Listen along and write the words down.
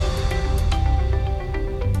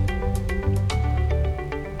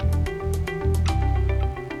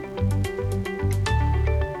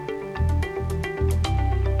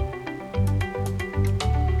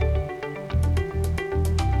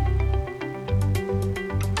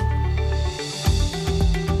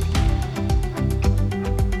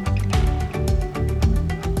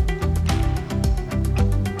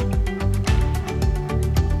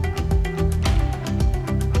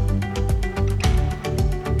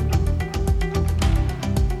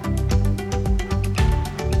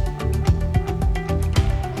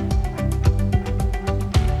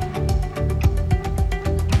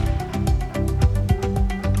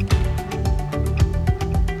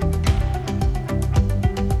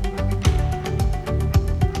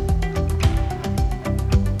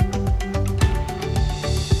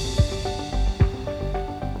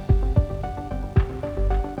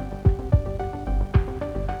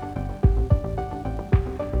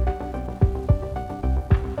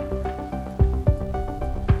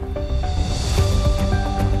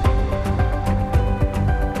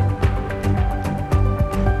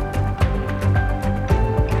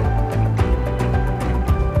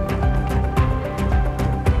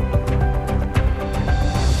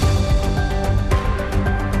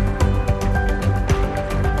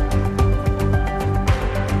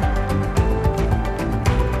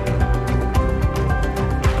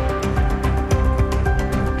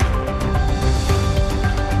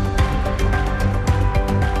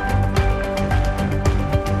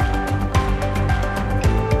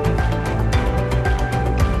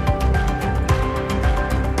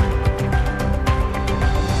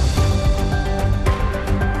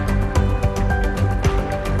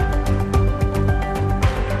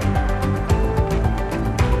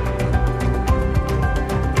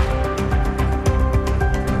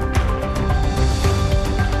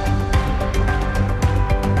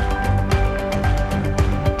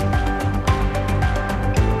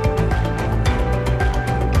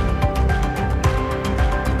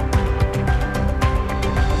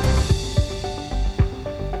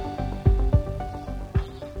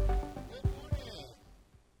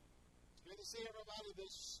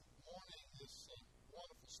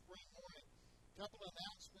couple of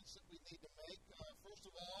announcements that we need to make. First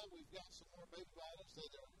of all, we've got some more baby bottles that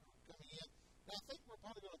are coming in. Now, I think we're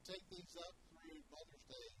probably going to take these up through Mother's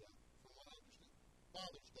Day, from what I understand.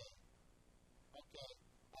 Father's Day. Okay.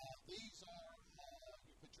 These are,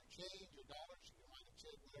 you put your change, your dollars, you can write a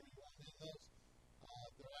check, whatever you want in those.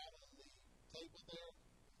 They're out on the table there.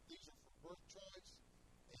 These are for Birth Choice.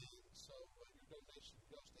 And so your donation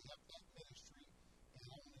goes to help that ministry. And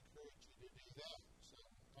I want to encourage you to do that. So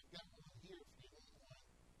I've got one here if you want one.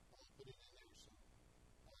 I'll put it in there. So,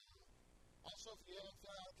 also, if you haven't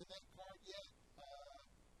filled out a Connect card yet,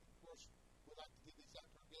 of course, we'd like to give these out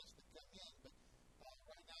to our guests that come in. But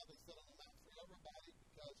right now, they're filling them out for everybody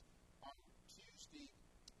because our Tuesday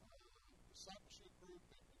discipleship group,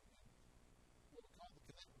 what we call the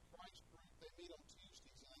Connect with Christ group, they meet on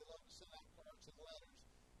Tuesdays and they love to send out cards and letters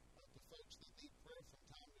to folks that need prayer from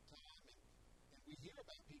time to time. And we hear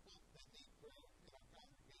about people that need prayer in our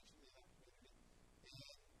congregation, in our community.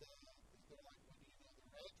 And they're like, well, do you know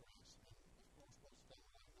their address? And of course, most of the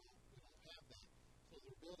time we don't have that. So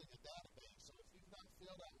they're building a database. So if you've not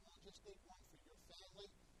filled out one, just need one for your family.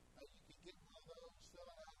 You can get one of those, fill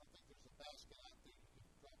it out. I think there's a basket out there. You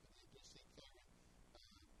can drop it in. Just see Karen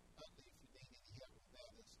Utley if you need any help with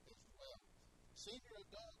that as well. Senior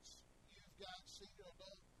adults, you've got senior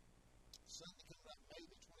adult Sunday coming up May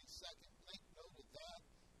the 22nd. Make note of that.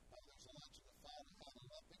 There's a lunch in the fall at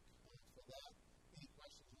Olympic for that. Any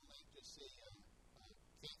questions on that, just see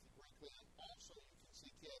Kathy Brinkley. And also, you can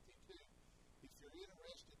see Kathy too. If you're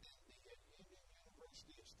interested in the Union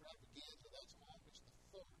University Extravaganza, that's August the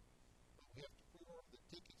 3rd. But we have to pre-order the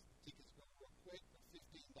tickets. The tickets go real quick. They're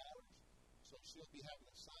 $15. So she'll be having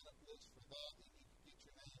a sign-up list for that, and you can get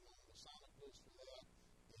your name on the sign-up list for that.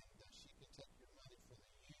 And she can take your money for the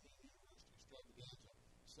Union University Extravaganza.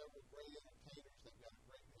 Several great entertainers. They've got a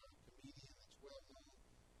great comedian that's well known.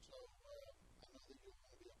 So I know that you'll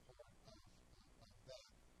want to be a part of that.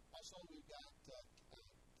 Also, we've got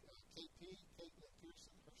KP, Caitlin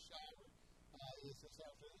Pearson. Her shower is this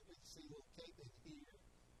afternoon. Good to see little Caitlin here.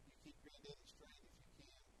 You keep Granddaddy straight if you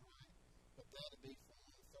can, right? But that'll be from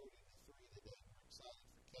 1:30 to 3 today. We're excited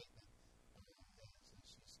for Caitlin as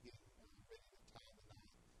she's getting ready to tie the knot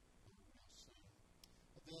real soon.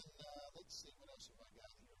 And then, let's see, what else have I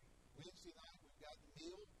got here? Wednesday night, we've got the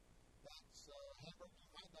meal. That's hamburgers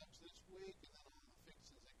and hot dogs this week, and then all the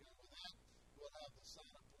fixes that go with that. We'll have the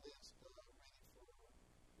sign-up list ready for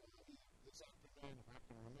this afternoon, if I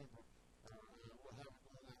can remember. We'll have it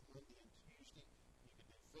going out Monday and Tuesday. You can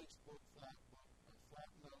do Facebook, Flatnote,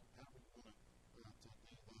 however you want to do that. And I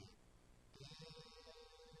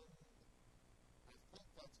think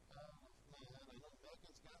that's all of mine. I know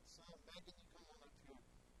Megan's got some. Megan, you come on up here.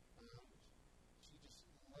 She just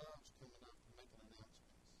loves coming up and making announcements.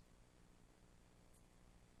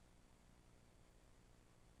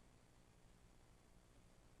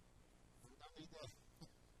 I need that.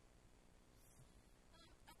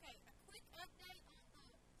 Okay, a quick update on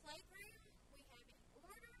the playground. We have it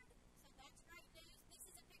ordered, so that's great news. This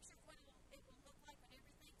is a picture of what it will look like when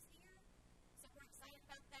everything's here. So we're excited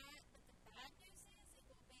about that. But the bad news is it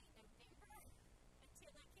will be November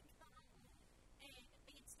until it can come and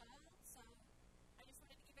be installed. So I just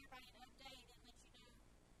wanted to give everybody an update and let you know,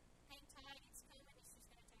 hang tight, it's coming. It's just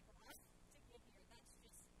going to take a while to get here. That's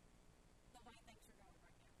just the way things are going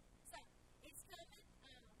right now. So it's coming,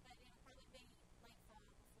 but it'll probably be late fall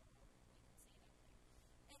before we can see it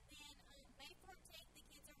up there. And then May 14th, the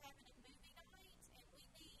kids are having a movie night, and we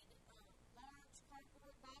need large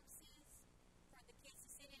cardboard boxes for the kids to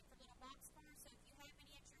sit in for little boxcars. So if you have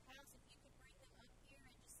any at your house, if you could bring them up here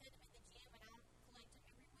and just set them in the gym, and I'll collect them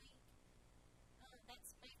every week.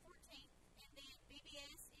 That's May 14th. And then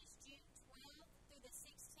BBS is June 12th through the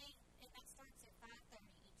 16th, and that starts at 5:30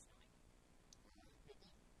 each night.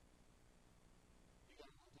 You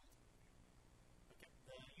got one, too? Okay,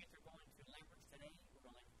 the youth are going to Lambert's today. We're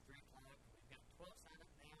going to 3 o'clock. We've got 12 signed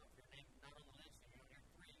up now. If your name's not on the list and you're on your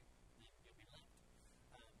 3, then you'll be left.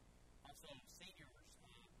 Also, seniors,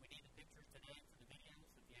 we need the pictures today for the videos.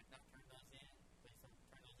 If you have not turned those in, please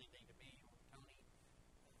turn those in to me or Tony.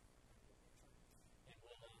 And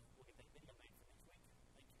we'll get that video made for next week.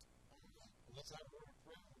 Thank you. Let's have a word of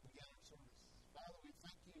prayer. We begin our service. Father, we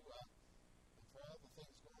thank you for all the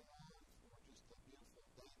things going on, for just the beautiful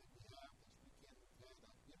day that we have this weekend. We've had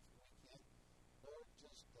a beautiful weekend. Lord,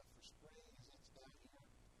 just for spring as it's down here.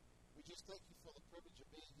 We just thank you for the privilege of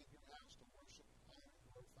being in your house to worship, honor, and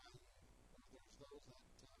glorify you. Lord, there's those that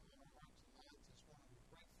on our hearts and minds this morning we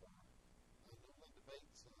pray for. Nolan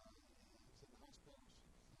Bates is in the hospital.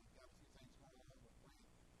 She's got a few things going on. We're praying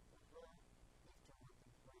for her. Lift her up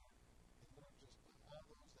in prayer. And Lord, just all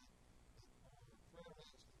those that are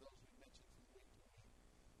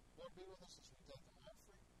be with us as we take an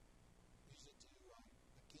offering. Use it to the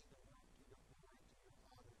kingdom work, to your glory, to your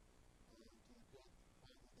honor, to the good that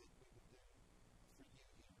we would do for you here.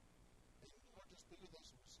 And Lord, just be with us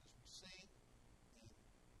as we sing and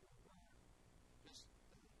your word. Just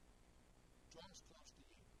draw us close to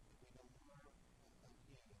you, that we know more of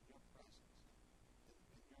you and your presence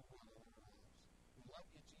and your will in our lives. We love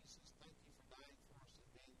you, Jesus. Thank you for dying for us and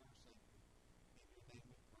being our Savior. In your name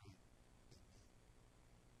we pray.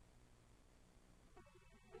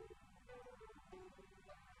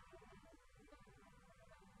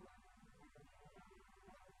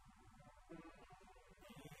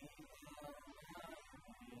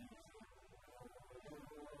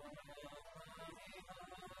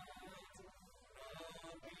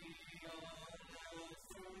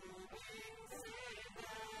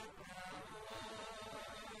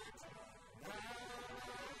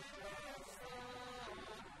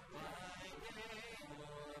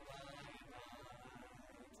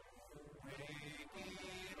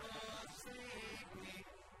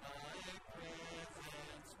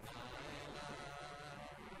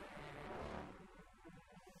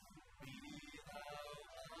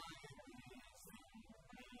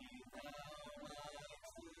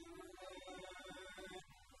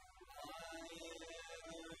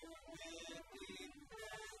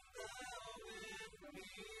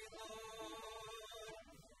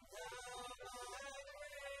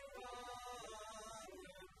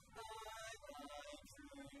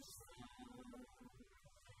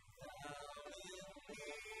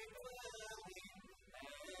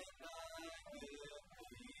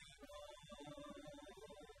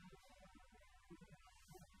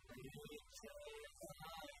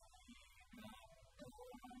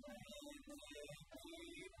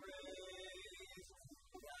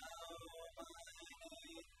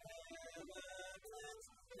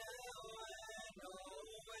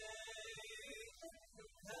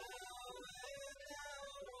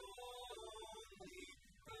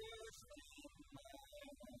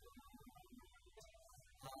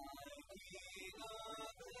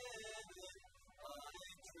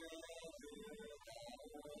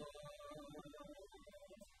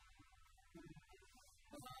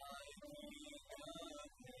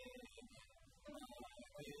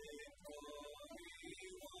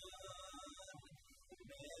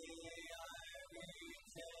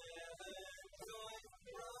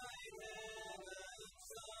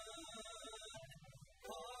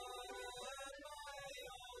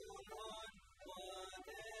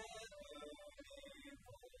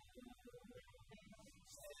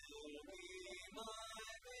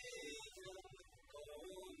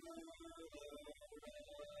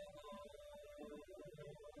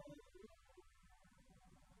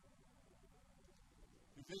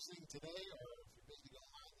 Visiting today, or if you're visiting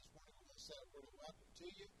online this morning, we want to say a word of welcome to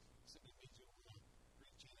you. It simply means we want to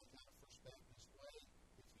greet you in a kind of First Baptist way.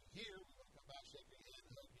 If you're here, we want to come by, shake your hand,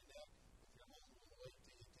 hug your neck. If you're home, we want to wave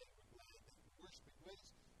to you, tell you we're glad that you're worshiping with us.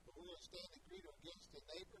 But we're going to stand and greet our guest and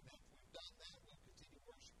neighbor. And after we've done that, we'll continue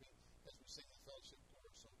worshiping as we sing the fellowship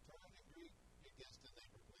chorus. So turn and greet your guest and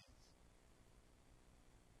neighbor, please.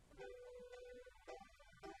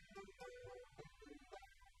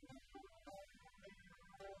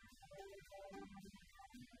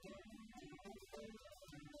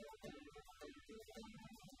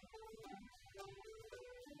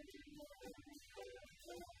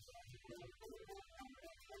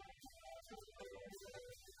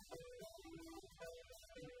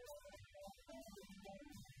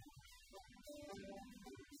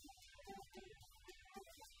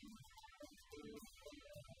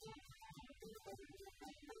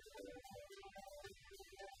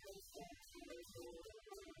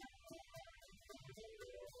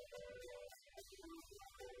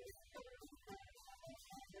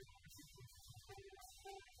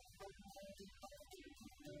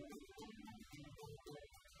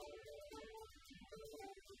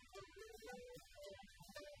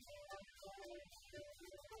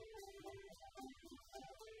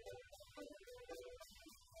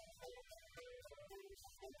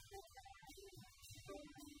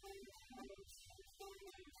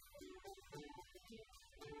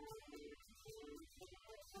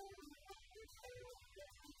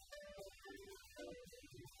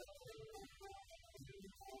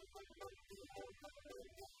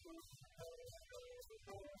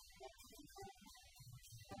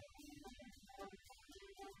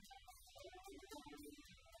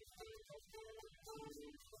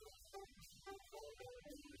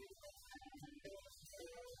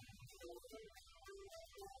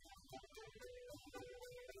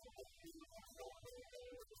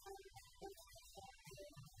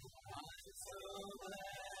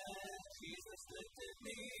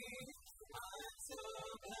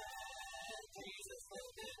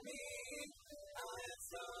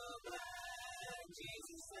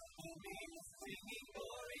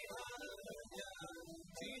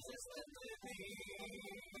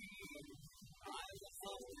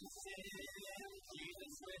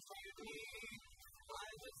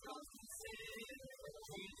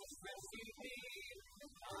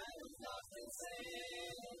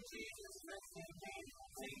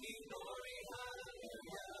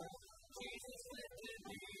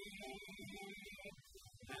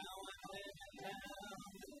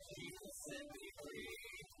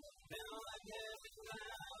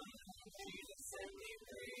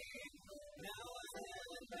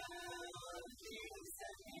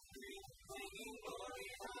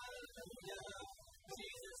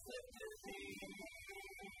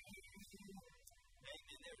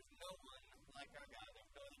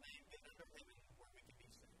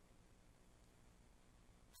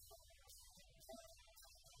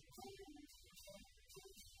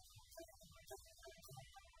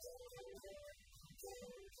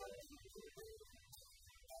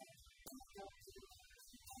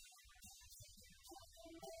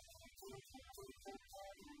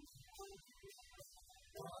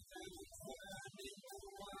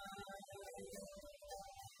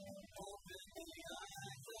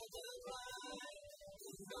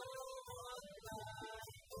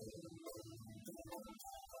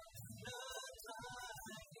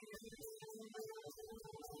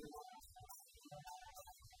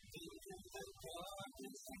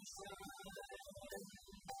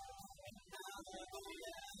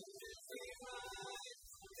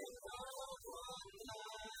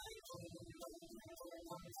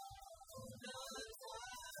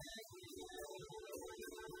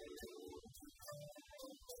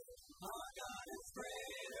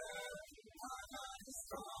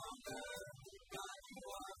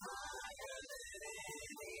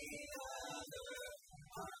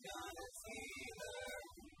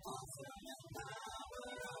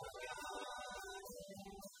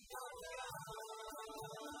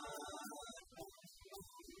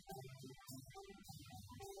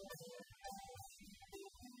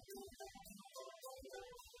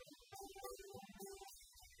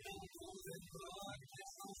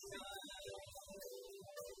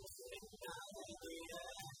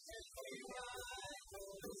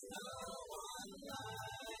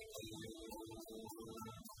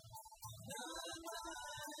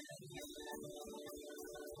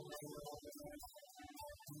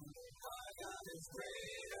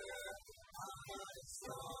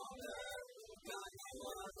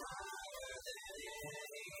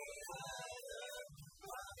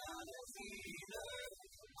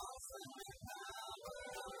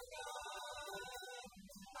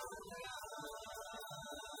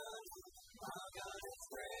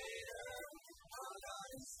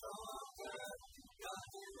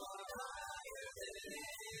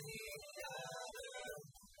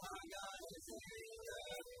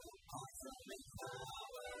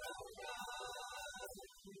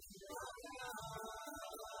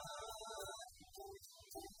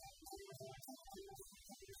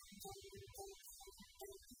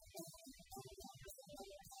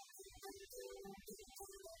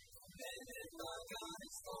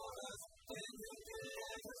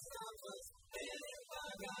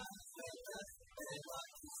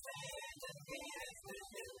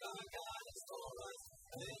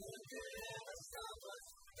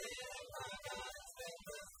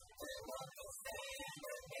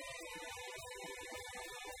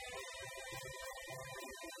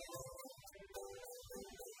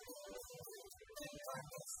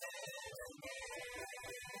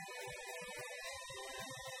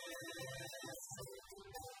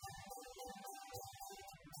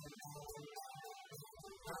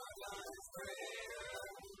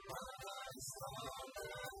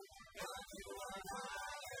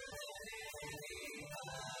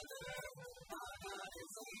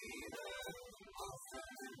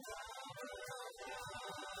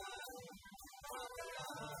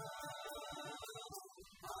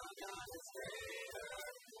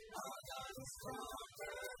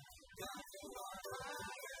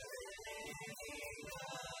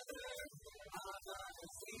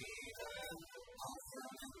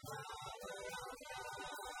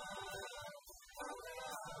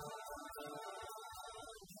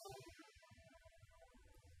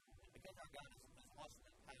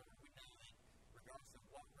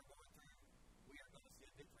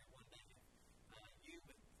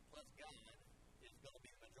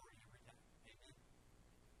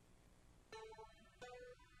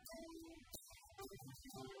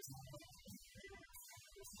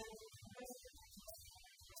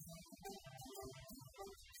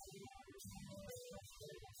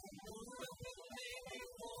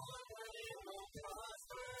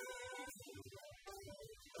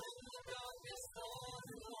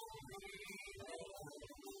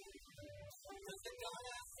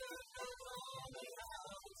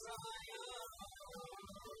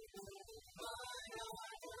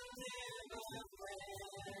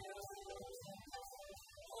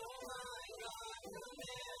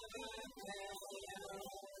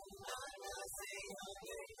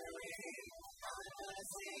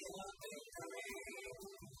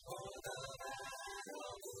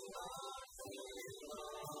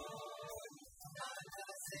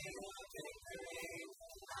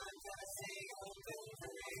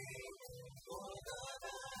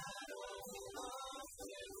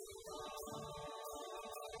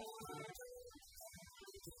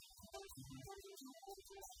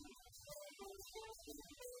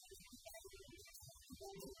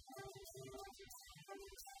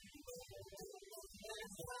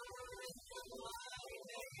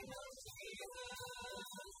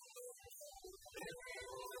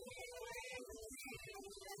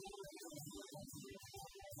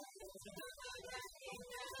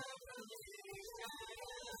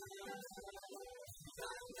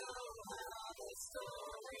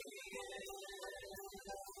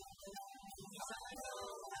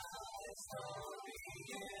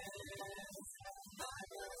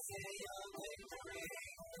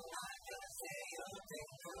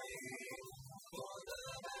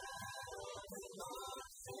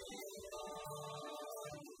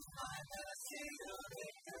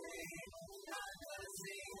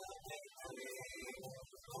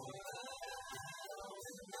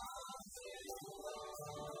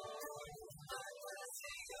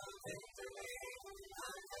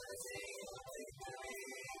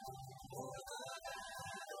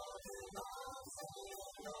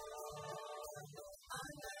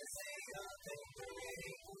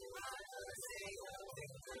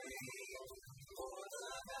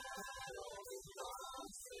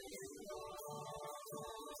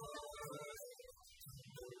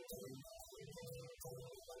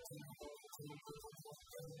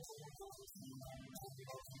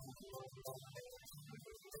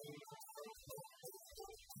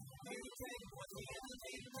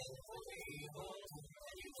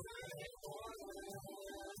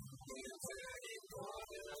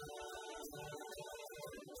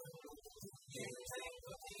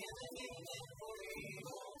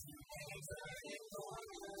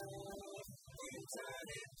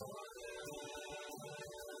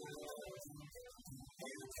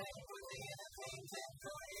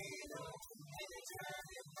 Turn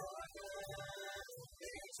it for good.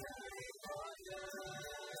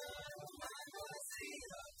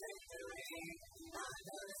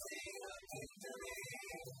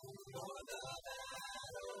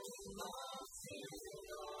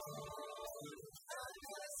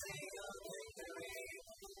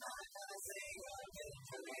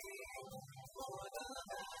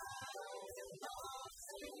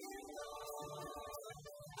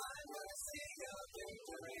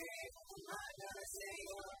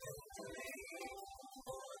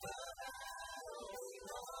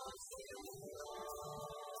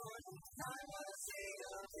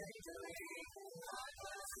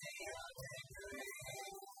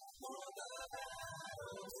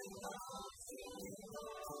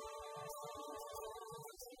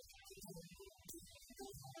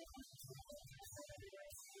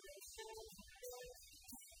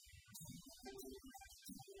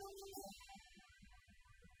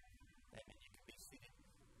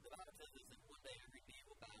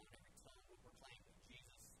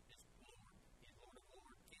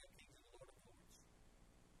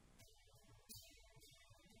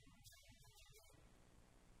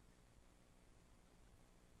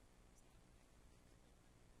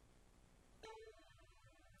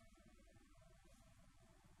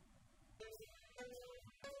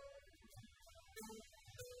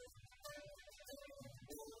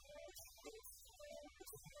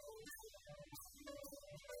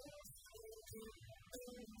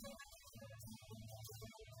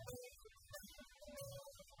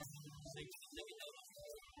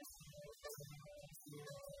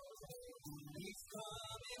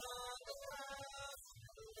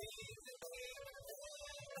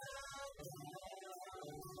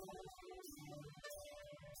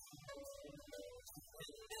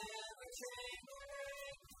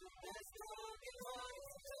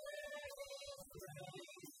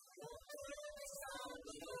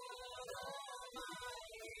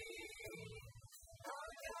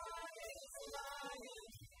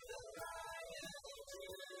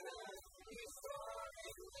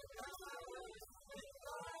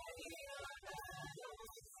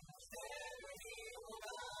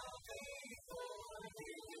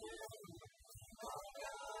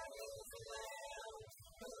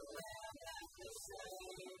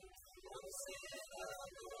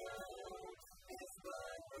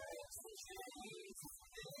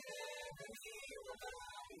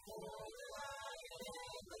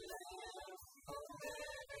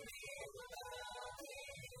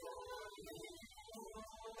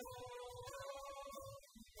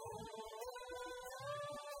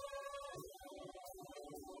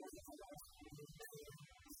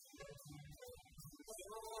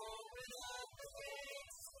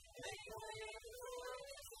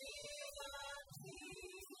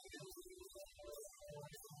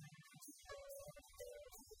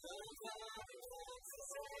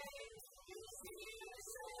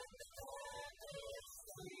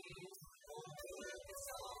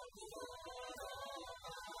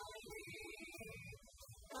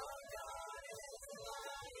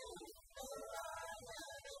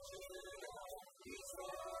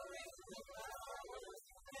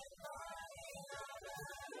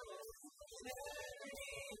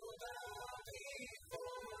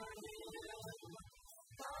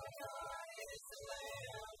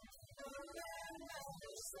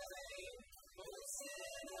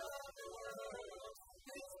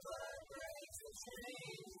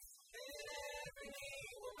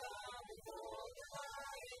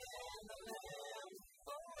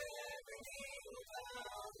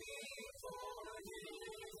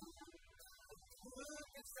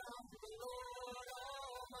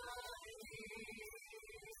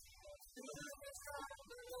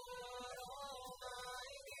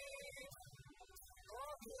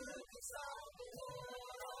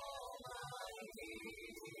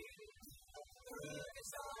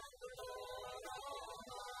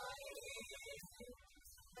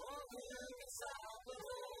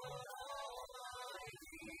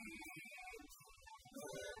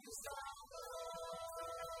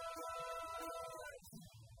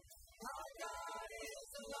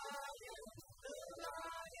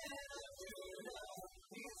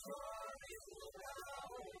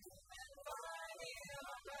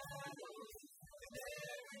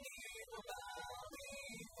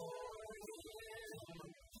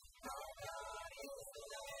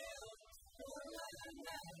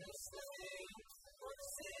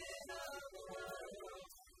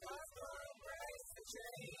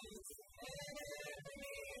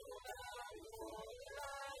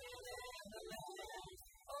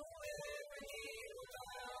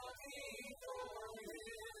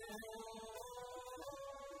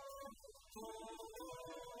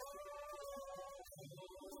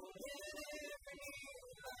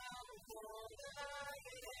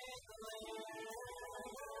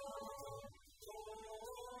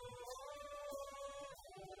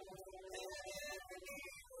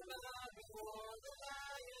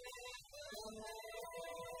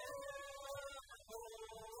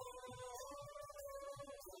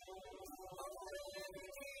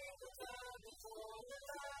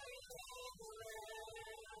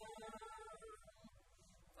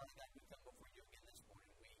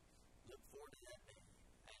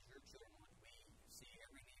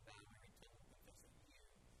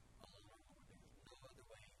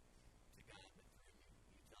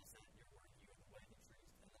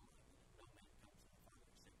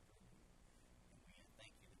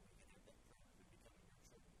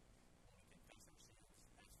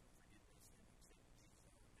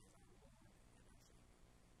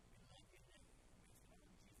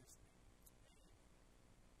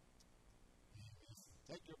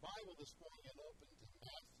 Take your Bible this morning and open to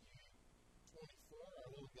Matthew 24.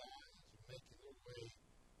 Our little guys are making their way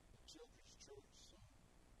to Children's Church. So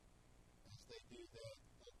as they do that,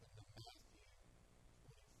 open to Matthew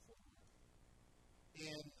 24.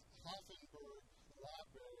 In Hoffenberg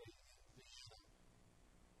Library in Vienna,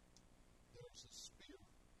 there's a spear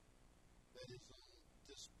that is on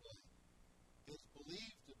display. It's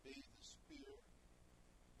believed to be the spear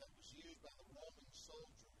that was used by the Roman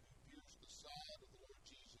soldier who pierced the side of the Lord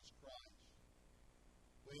Jesus Christ.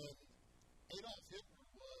 When Adolf Hitler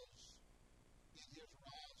was in his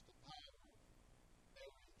rise to power there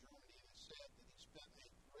in Germany, it is said that he spent a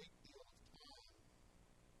great deal of time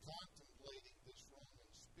contemplating this Roman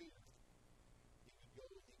spear. He would go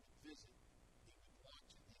and he would visit, he would watch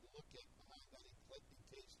it, he would look at behind that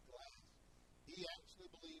encased glass. He actually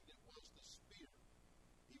believed it was the spear,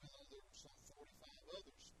 even though there were some 45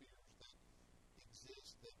 other spears that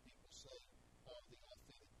exist that people say are the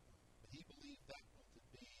authentic one. But he believed that one to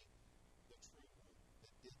be the true one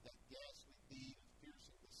that did that ghastly deed of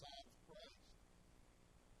piercing the side of Christ.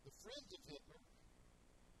 The friends of Hitler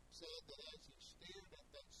said that as he stared at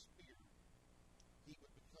that spear, he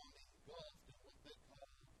would become engulfed in what they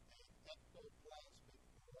called an ectoplasmic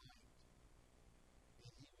light.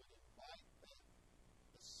 And he would invite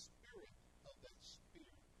the spirit of that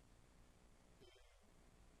spear to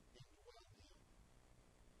indwell him.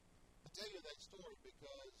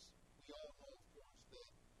 because we all know, of course, that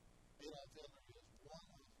Adolf Hitler is one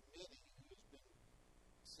of many who has been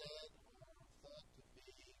said or thought to be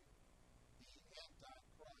the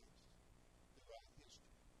Antichrist throughout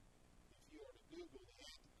history. If you are to Google the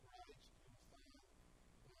Antichrist, you will find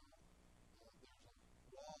there's a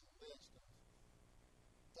long list of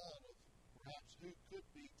thought of perhaps who could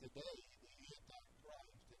be today the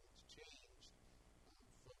Antichrist, and it's changed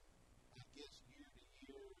from, I guess, year to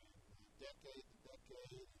year, and decade to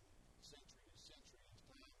decade, and century to century as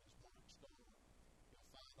time has marched on. You'll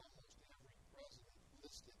find almost every president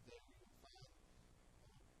listed there. You'll find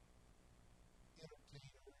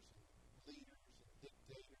entertainers and leaders and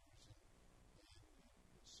dictators and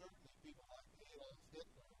certainly people like Adolf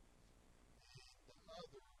Hitler and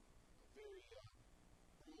other very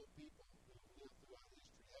cruel people who have lived throughout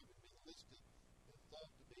history having been listed and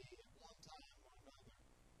thought to be at one time or another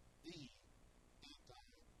the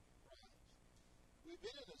Antichrist. We've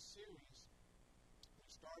been in a series. We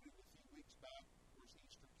started a few weeks back. Of course,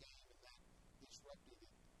 Easter came and that disrupted it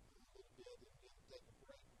a little bit, and we had to take a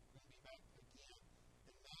break. We're going to be back again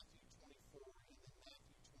in Matthew 24 and then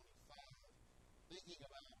Matthew 25, thinking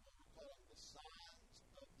about what we're calling the signs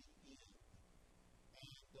of the end.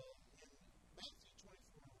 And in Matthew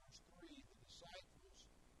 24, verse 3, the disciples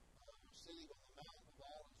are sitting on the Mount of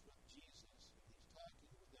Olives with Jesus, and he's talking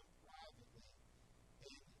with them privately,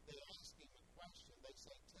 and they ask him a question. They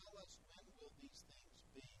say, "Tell us, when will these things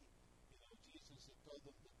be?" You know, Jesus had told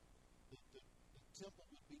them that the temple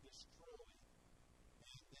would be destroyed,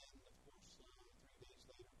 and then, of course, 3 days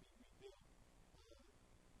later be rebuilt.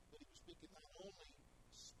 But he was speaking not only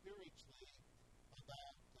spiritually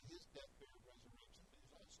about his death, burial, resurrection, but he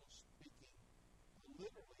was also speaking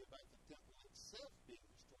literally about the temple itself being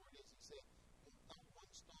destroyed, as he said, not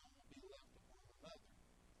one stone will be left upon another.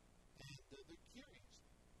 And they're curious,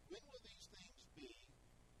 when will these things be?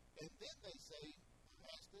 And then they say,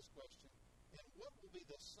 ask this question, and what will be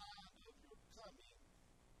the sign of your coming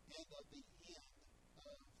and of the end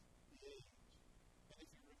of the age? And if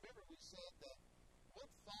you remember, we said that what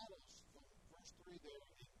follows from verse 3 there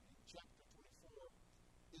in chapter 24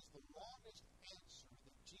 is the longest answer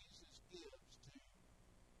that Jesus gives to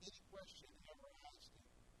any question ever asked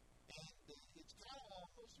him. And it's kind of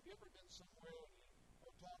almost, have you ever been somewhere and you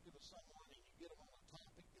are talking to someone and you get them on a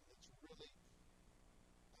topic and it's really,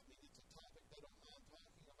 it's a topic they don't mind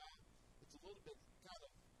talking about. It's a little bit kind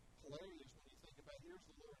of hilarious when you think about, here's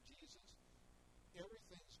the Lord Jesus.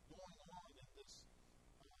 Everything's going on in this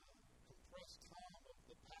compressed time of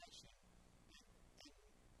the Passion, and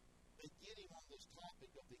they get him on this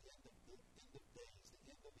topic of the end of days, the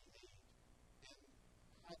end of the age. And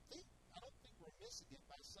I don't think we're missing it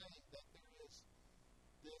by saying that there is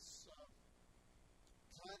this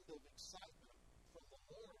kind of excitement from the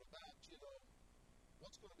Lord about,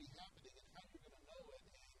 what's going to be happening and how you're going to know it.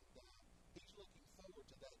 And he's looking forward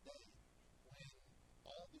to that day when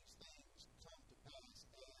all these things come to pass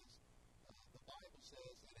as the Bible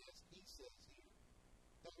says and as he says here.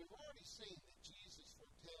 Now, we've already seen that Jesus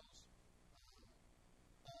foretells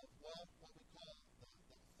of what we call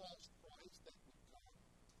the false Christ that would come.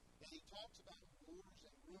 And he talks about wars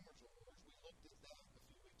and rumors of wars. We looked at that a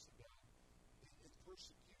few weeks ago in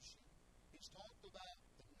persecution. He's talked about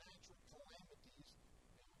the natural calamities,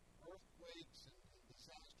 earthquakes and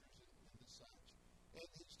disasters and the such. And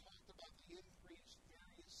he's talked about the increased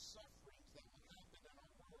various sufferings that will happen in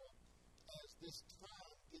our world as this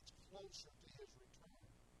time gets closer to his return.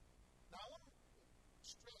 Now, I want to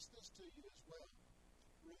stress this to you as well.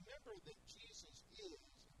 Remember that Jesus is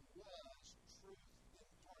and was truth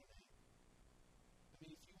incarnate.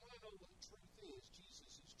 If you want to know what truth is,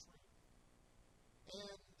 Jesus is truth.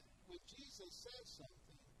 And when Jesus says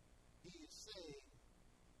something, he is saying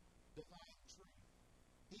divine truth.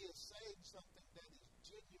 He is saying something that is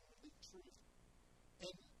genuinely true.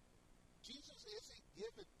 And Jesus isn't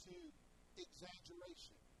given to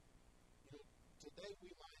exaggeration. Today we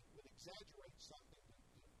would exaggerate something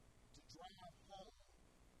to drive home,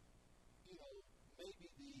 maybe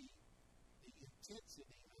the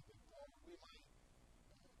intensity of it, or we might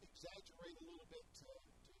exaggerate a little bit to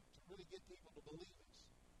really get people to believe us.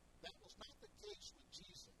 That was not the case with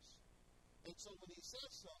Jesus. And so when he says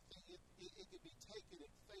something, it can be taken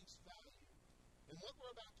at face value. And what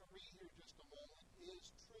we're about to read here in just a moment is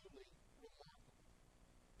truly remarkable,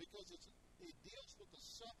 because it deals with the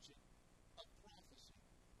subject of prophecy.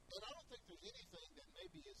 And I don't think there's anything that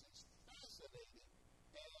maybe is as fascinating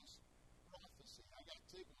as prophecy. I got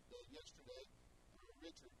tickled yesterday.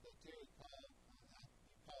 Richard, Terry called. You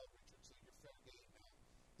called Richard, so you're fair game now.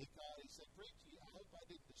 He called. He said, "Preachy, I hope I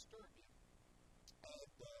didn't disturb you." And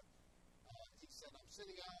he said, "I'm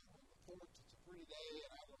sitting out on the porch. It's a pretty day,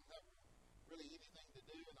 and I don't have really anything to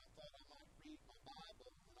do, and I thought I might read my Bible,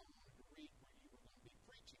 and I wanted to read where you were going to be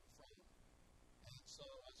preaching from. And so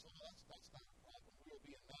I said, well, that's not a problem. We'll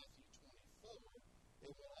be in Matthew 24.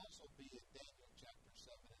 It will also be in Daniel chapter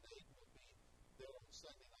 7 and 8. We'll be there on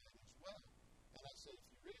Sunday night as well. And I said, if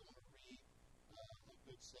you really want to read a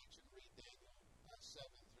good section, read Daniel 7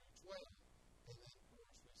 through 12. And then, of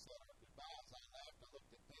course, we said our goodbyes. I laughed. I looked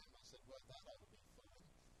at Pam. I said, well, that ought to be fun.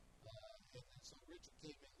 And then so Richard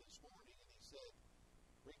came in this morning, and he said,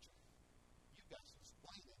 Richard, you've got some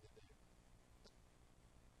explaining to do.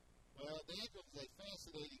 Well, Daniel's a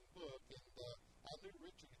fascinating book, and I knew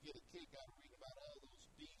Richard would get a kick out of reading about all those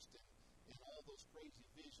beasts and all those crazy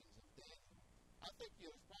visions of Daniel. I think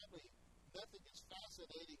there's probably nothing as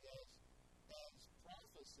fascinating as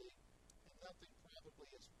prophecy, and nothing probably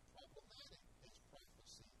as problematic as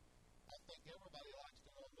prophecy. I think everybody likes to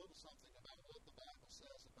know a little something about what the Bible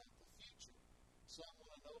says about the future. Some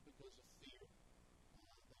want to know because of fear. They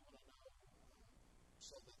want to know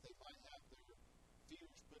so that they might have their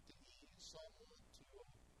fears put to ease. Some want to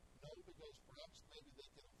know because perhaps maybe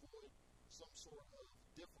they can avoid some sort of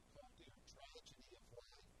difficulty or tragedy of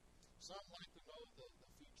life. Some like to know the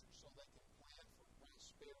future so they can plan for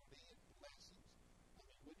prosperity and blessings. I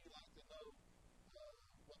mean, would you like to know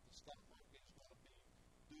what the stock market is going to be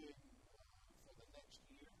doing for the next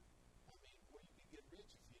year? I mean, well, you could get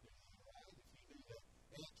rich if you knew that, right? If you knew the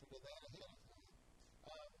answer to that ahead of time.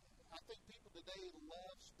 I think people today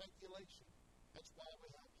love speculation. That's why we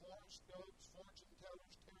have horoscopes, fortune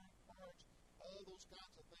tellers, tarot cards, all those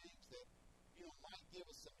kinds of things that, might give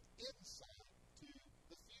us some insight to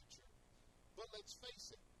the future. But let's face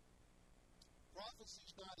it,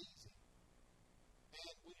 prophecy's not easy.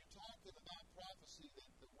 And when you're talking about prophecy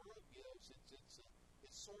that the world gives,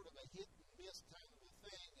 it's sort of a hit and miss kind of a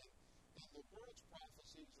thing. And the world's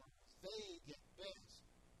prophecies are vague at best.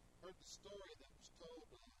 Heard the story that was told,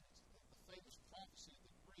 the famous prophecy of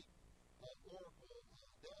the Greek oracle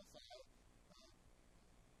Delphi.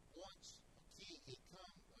 Once a king had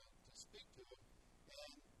come to speak to him,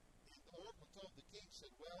 and the oracle told the king,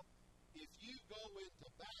 said, well, if you go into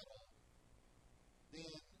battle,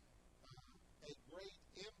 then a great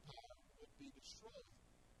empire would be destroyed.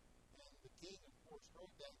 And the king, of course,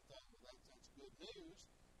 heard that and thought, well, that's good news.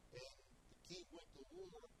 And the king went to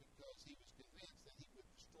war because he was convinced that he would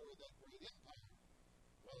destroy that great empire.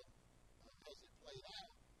 Well, as it played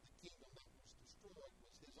out, the kingdom that was destroyed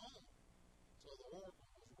was his own. So the oracle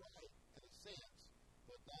was right, in a sense,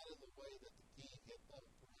 but not in the way that the king had thought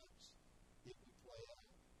perhaps it would play out.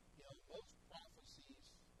 Most prophecies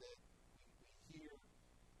that we hear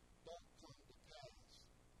don't come to pass.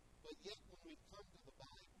 But yet, when we come to the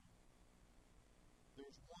Bible,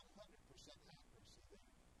 there's 100% accuracy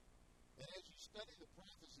there. And as you study the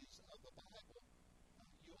prophecies of the Bible,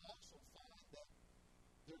 you also find that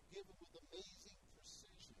they're given with amazing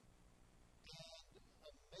precision and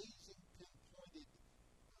amazing pinpointed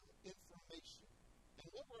information. And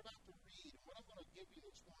what we're about to read, and what I'm going to give you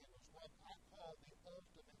this morning, is what I call the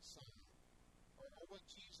ultimate sign, or what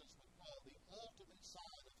Jesus would call the ultimate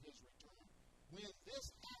sign of his return. When this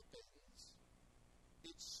happens,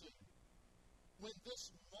 it's soon. When this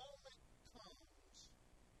moment comes,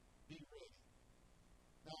 be ready.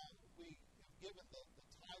 Now, we have given the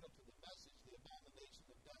title to the message, The Abomination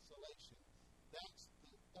of Desolation. That's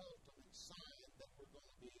the ultimate sign that we're going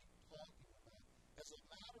to be talking about. As a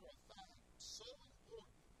matter of fact, so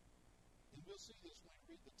important, and we'll see this when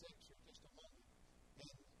we read the text here in just a moment.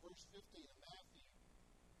 In verse 15 of Matthew,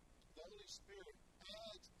 the Holy Spirit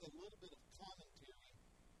adds a little bit of commentary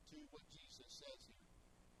to what Jesus says here.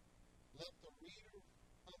 Let the reader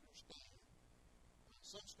understand.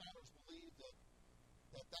 Some scholars believe that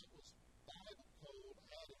was Bible code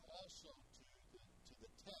added also to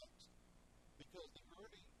the text, because the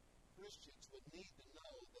early Christians would need to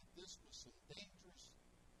know that this was some dangerous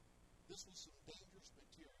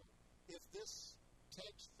material. If this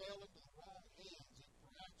text fell into the wrong hands, it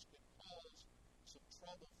perhaps could cause some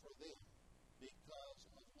trouble for them because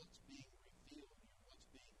of what's being revealed here, what's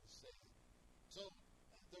being said. So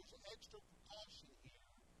there's an extra precaution here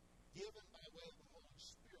given by way of the Holy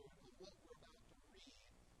Spirit of what we're about to read.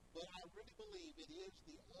 But I really believe it is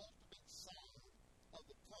the ultimate sign of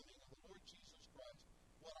the coming of the Lord Jesus Christ,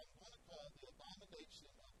 what I'm going to call the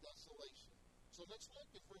abomination of desolation. So let's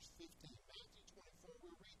look at verse 15, Matthew 24.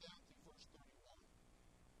 We'll read down through verse 31.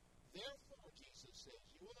 Therefore, Jesus says,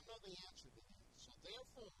 you want to know the answer to this. So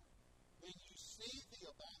therefore, when you see the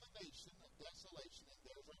abomination of desolation, and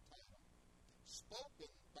there's our title,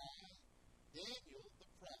 spoken by Daniel the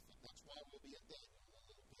prophet, that's why we'll be in Daniel in a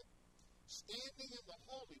little bit, standing in the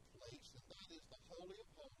holy place, and that is the Holy of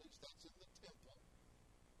Holies, that's in the temple.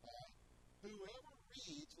 Whoever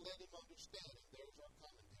reads, let him understand him. There's our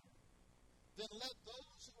commentary. Then let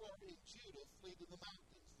those who are in Judah flee to the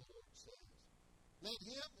mountains, the Lord says. Let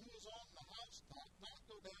him who is on the housetop not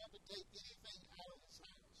go down to take anything out of his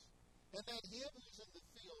house. And let him who is in the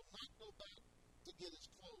field not go back to get his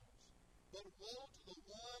clothes. But woe to the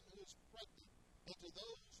one who is pregnant, and to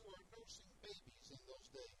those who are nursing babies in those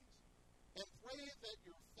days. And pray that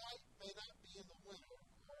your flight may not be in the winter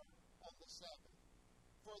or on the Sabbath.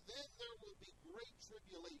 For then there will be great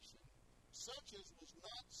tribulation, such as was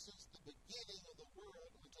not since the beginning of the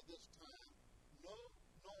world unto this time, no,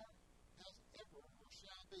 nor has ever or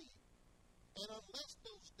shall be. And unless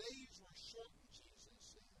those days were shortened, Jesus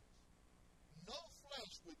says, no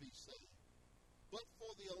flesh would be saved. But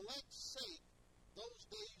for the elect's sake, those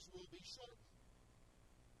days will be shortened.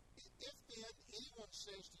 If then anyone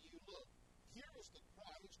says to you, look, here is the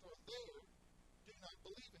Christ, or there, do not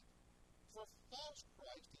believe it. For false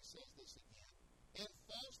Christ, he says this again, and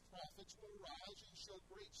false prophets will rise and show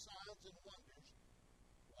great signs and wonders.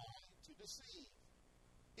 Why? To deceive.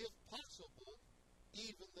 If possible,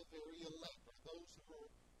 even the very elect, or those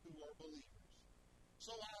who are believers.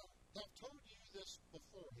 So I have told you this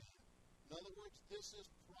beforehand. In other words, this is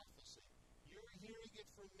prophecy. You're hearing it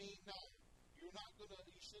from me now. You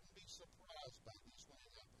shouldn't be surprised by this when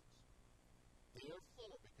it happens.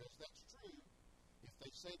 Therefore, because that's true, if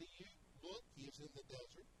they say to you, look, he is in the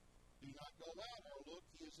desert, do not go out, or look,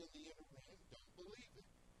 he is in the inner room, don't believe it.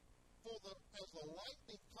 For as the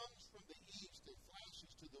lightning comes from the east and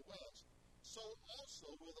flashes to the west, so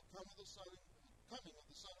also will the coming of the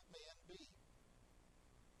Son of Man be.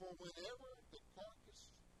 For wherever the carcass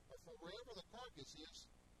is,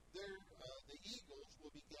 there the eagles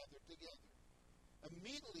will be gathered together.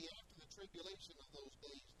 Immediately after the tribulation of those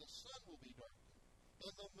days, the sun will be darkened,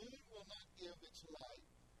 and the moon will not give its light.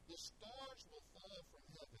 The stars will fall from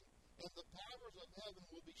heaven, and the powers of heaven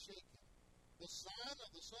will be shaken. The sign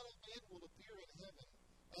of the Son of Man will appear in heaven,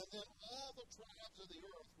 and then all the tribes of the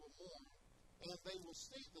earth will mourn, and they will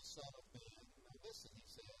see the Son of Man. Now listen, he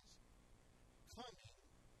says, coming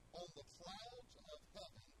on the clouds of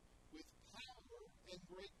heaven with power and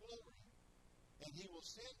great glory. And he will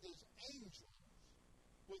send his angels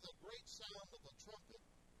with a great sound of a trumpet,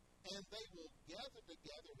 and they will gather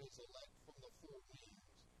together his elect from the four winds,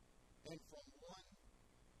 and from one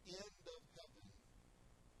end of heaven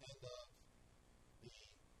and of the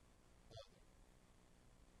other.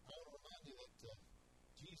 I want to remind you that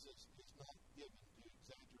Jesus is not given to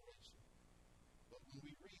exaggeration. But when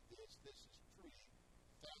we read this, this is pretty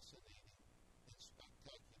fascinating and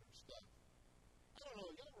spectacular stuff. I don't know,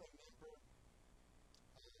 y'all remember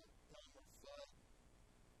Elmer Fudd?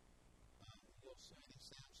 Yosemite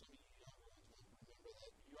Sam, some of you younger ones won't remember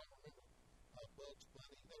that. You all remember Bugs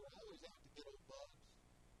Bunny? They were always out to get old bugs.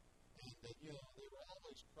 And, they were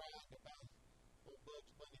always crying about old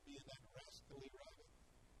Bugs Bunny being that rascally rabbit.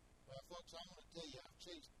 Well, folks, I want to tell you, I've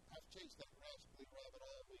chased that rascally rabbit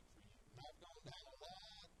all week for you. And I've gone down a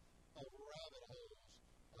lot of rabbit holes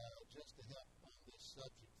just to help on this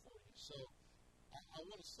subject for you. So I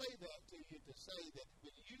want to say that to you to say that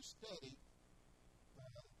when you study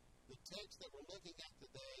the text that we're looking at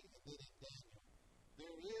today and then in Daniel,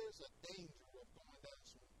 there is a danger of going down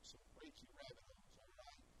some crazy rabbit holes, all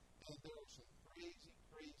right? And there are some crazy,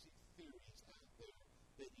 crazy theories out there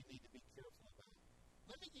that you need to be careful about.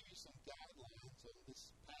 Let me give you some guidelines on this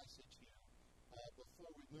passage here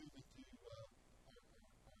before we move into our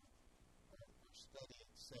study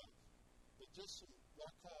itself. But just some what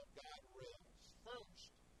I call guide rails. First,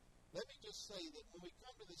 let me just say that when we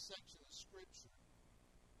come to this section of Scripture,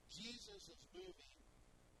 Jesus is moving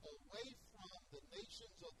away from the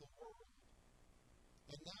nations of the world,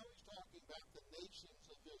 and now he's talking about the nations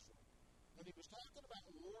of Israel. When he was talking about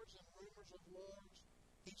wars and rumors of wars,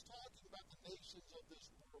 he's talking about the nations of this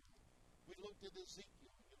world. We looked at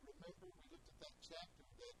Ezekiel. You remember, we looked at that chapter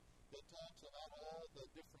that talks about all the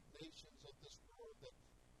different nations of this world that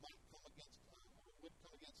might come against, or would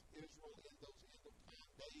come against Israel in those end of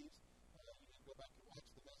time days. You can go back and watch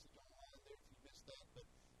the message online there if you missed that. But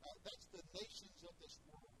that's the nations of this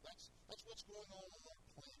world. That's what's going on our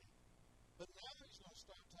planet. But now he's going to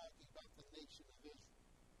start talking about the nation of Israel.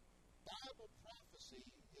 Bible prophecy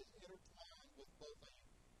is intertwined with both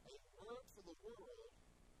a word for the world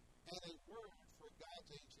and a word for God's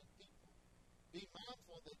ancient people. Be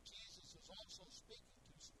mindful that Jesus is also speaking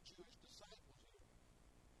to some Jewish disciples here.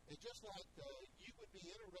 And just like you would be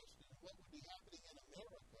interested in what would be happening in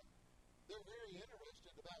America, they're very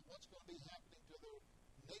interested about what's going to be happening to their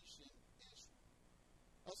nation, Israel.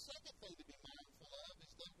 A second thing to be mindful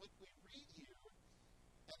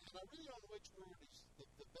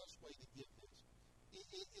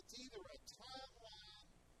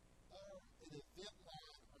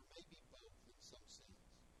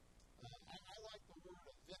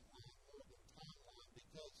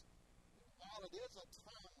has a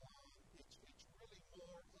timeline. It's really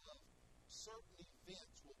more of certain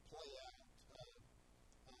events will play out.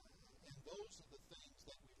 And those are the things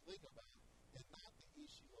that we think about, and not the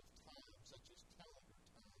issue of time, such as calendar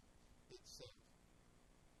time itself.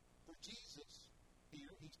 For Jesus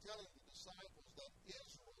here, he's telling the disciples that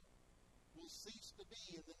Israel will cease to be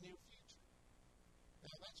in the near future.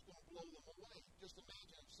 Now, that's going to blow them away. Just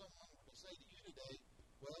imagine if someone were to say to you today,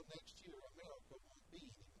 well, next year America won't be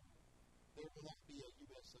anymore. There will not be a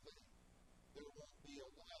U.S. of A. There won't be a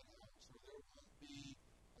White House, or there won't be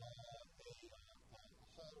a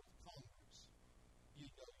Hall of Congress. You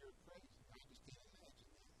know, you're crazy. I just can't imagine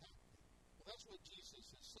that happening. Well, that's what Jesus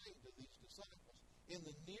is saying to these disciples. In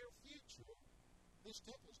the near future, this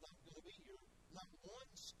temple's not going to be here. Not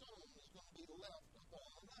one stone is going to be left upon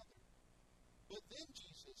another. But then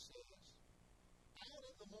Jesus says, out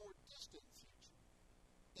in the more distant future,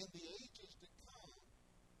 in the ages to come,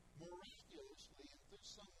 miraculously and through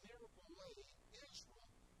some miracle way, Israel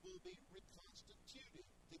will be reconstituted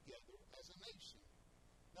together as a nation.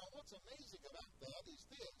 Now, what's amazing about that is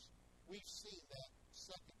this. We've seen that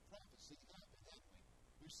second prophecy happen, haven't we?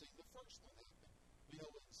 We've seen the first one happen. We know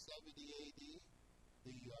in 70 A.D.,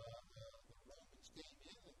 the Romans came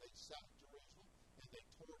in and they sacked Jerusalem, and they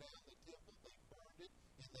tore down the temple, they burned it,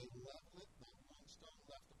 and they leveled it, not one stone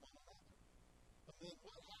left upon another. And then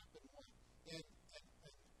what happened was, in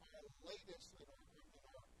our latest, in our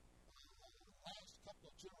last couple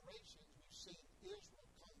of generations, we've seen Israel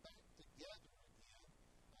come back together again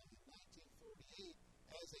in 1948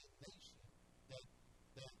 as a nation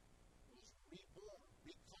that was reborn,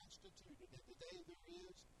 reconstituted, and today there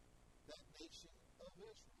is that nation of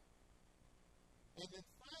Israel. And then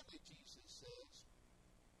finally Jesus says,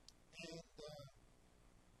 and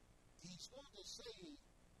he's going to say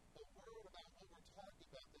a word about what we're talking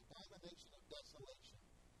about, the abomination of desolation.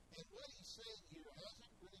 And what he's saying here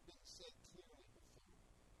hasn't really been said clearly before.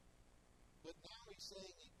 But now he's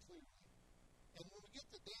saying it clearly. And when we get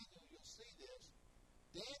to Daniel, you'll see this.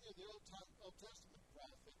 Daniel, the Old Testament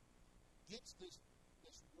prophet, gets this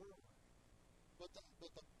word. But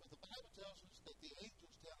the Bible tells us that the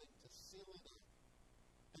angels tell him to seal it up.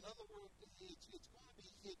 In other words, it's going to be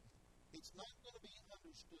hidden. It's not going to be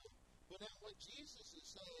understood. But now what Jesus is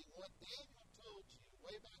saying, what Daniel told you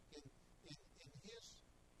way back in his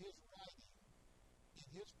writing, in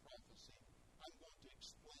his prophecy, I'm going to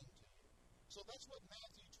explain to you. So that's what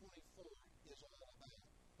Matthew 24 is all about.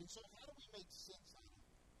 And so how do we make sense out of it?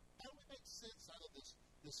 How do we make sense out of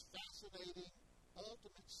this fascinating,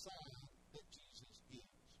 ultimate sign that Jesus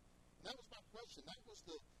gives? And that was my question. That was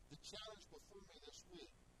the challenge before me this week.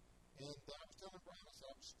 And I was telling Brian, I said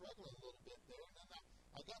I was struggling a little bit there. And then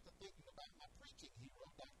I got to thinking about my preaching hero,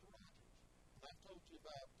 Dr. Rogers. And I've told you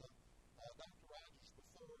about Dr. Rogers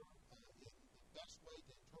before. In the best way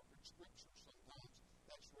to interpret Scripture sometimes,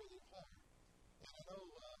 that's really hard. And I know,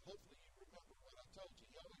 hopefully you remember what I told you.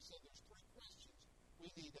 He always said there's three questions we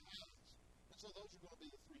need to ask. And so those are going to be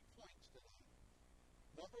the 3 points today.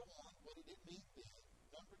 Number one, what did it mean then?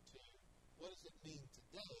 Number two, what does it mean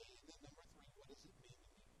today? And then number three, what does it mean to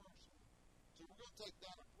me personally? So we're going to take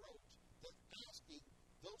that approach to asking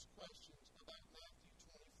those questions about Matthew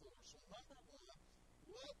 24. So number one,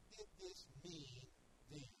 what did this mean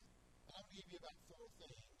then? I'll give you about 4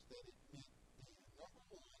 things that it meant then. Number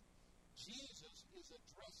one, Jesus is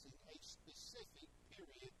addressing a specific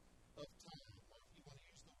period of time, or if you want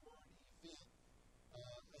to use the word event,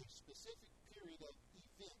 a specific period of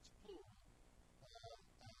events, plural.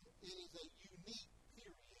 It is a unique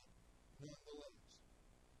period, nonetheless.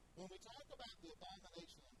 When we talk about the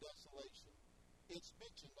abomination of desolation, it's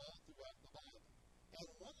mentioned all throughout the Bible. And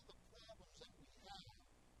one of the problems that we have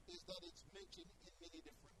is that it's mentioned in many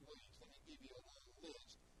different ways. Let me give you a long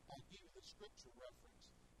list. I'll give you the scripture reference.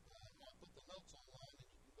 I'll put the notes online, and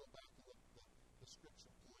you can go back and look at the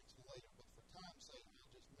scripture points later. But for time's sake,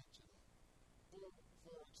 I'll just mention them.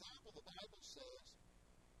 For example, the Bible says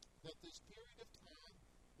that this period of time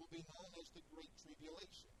will be known as the Great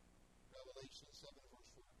Tribulation. Revelation 7, verse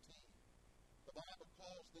 14. The Bible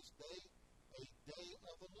calls this day a day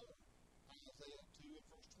of the Lord. Isaiah 2 and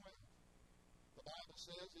verse 12. The Bible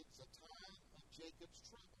says it's a time of Jacob's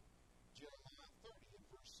trouble. Jeremiah 30 and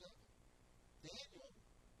verse 7. Daniel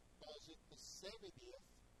calls it the 70th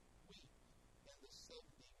week and the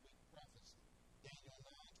 70-week prophecy. Daniel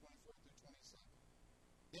 9, 24 through 27.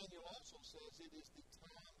 Daniel also says it is the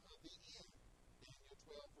time of the end. Daniel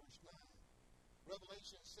 12, verse 9.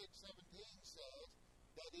 Revelation 6:17 says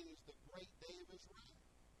that it is the great day of his wrath.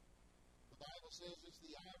 The Bible says it's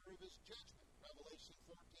the hour of his judgment. Revelation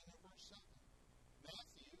 14 and verse 7.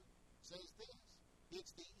 Matthew says this.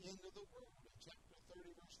 It's the end of the world in chapter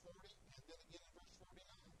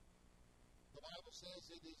says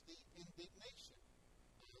it is the indignation.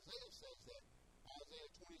 Isaiah says that.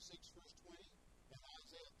 Isaiah 26, verse 20, and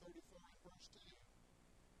Isaiah 34 and verse 2.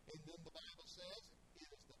 And then the Bible says, it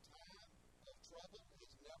is the time of trouble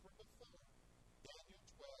as never before. Daniel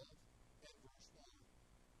 12 and verse 1.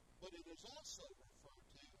 But it is also referred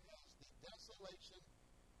to as the desolation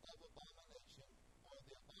of abomination, or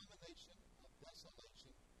the abomination of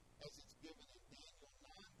desolation, as it's given in Daniel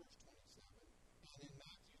 9, verse 27, and in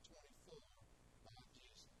Matthew 24 by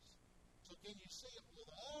Jesus. So can you see it with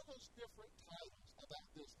all those different titles about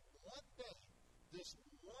this one day, this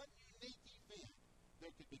one unique event,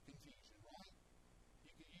 there could be confusion, right?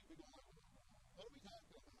 You could be going, what are we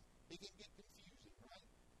talking about? It can get confusing, right?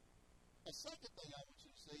 A second thing I want you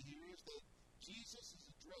to say here is that Jesus is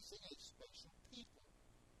addressing a special people.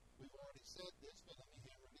 We've already said this, but let me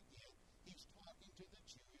hammer it again. He's talking to the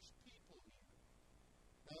Jewish people here.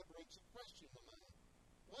 Now it brings a question to mind.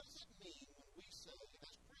 What does it mean when we say,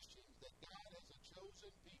 as Christians, that God has a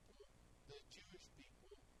chosen people, the Jewish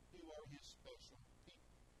people, who are his special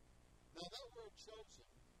people? Now that word chosen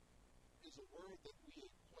is a word that we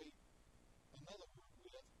equate another word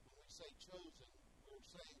with. When we say chosen, we're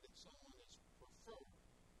saying that someone is preferred.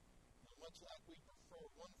 Now, much like we prefer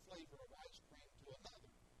one flavor of ice cream to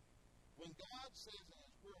another. When God says in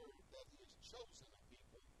his word that he has chosen a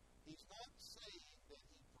people, he's not saying that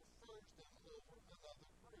he prefers them over another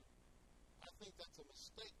group. I think that's a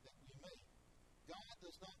mistake that we make. God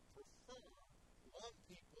does not prefer one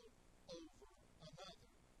people over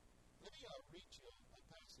another. Let me read you a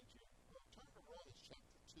passage here. Turn to Romans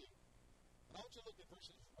chapter 2. And I want you to look at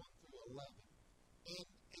verses 1 through 11. And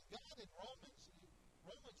God in Romans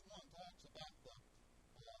 1 talks about the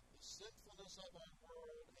sinfulness of our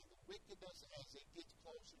world and the wickedness as it gets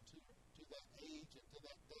closer to that age and to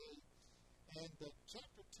that day. And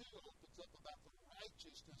chapter 2 opens up about the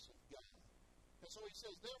righteousness of God. And so he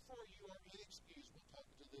says, therefore you are inexcusable,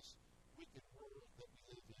 talking to this wicked world that we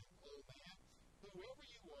live in, oh man, whoever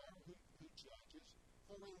you are who judges,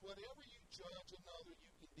 for in whatever you judge another,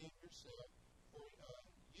 you condemn yourself, for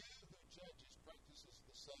you who judges practices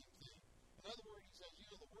the same thing. In other words, he says,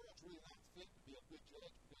 the world's really not fit to be a good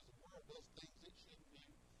judge because the world does things it shouldn't do,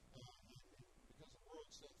 and because the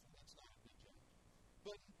world's sinful, it's not a good judge.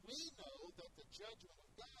 But we know that the judgment of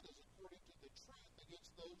God is according to the truth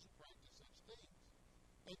against those who practice such things.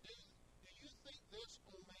 And do you think this,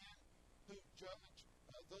 oh man, who judge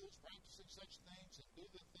those practicing such things and do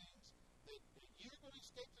the things, that you're going to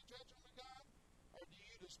escape the judgment of God? Or do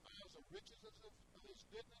you despise the riches of his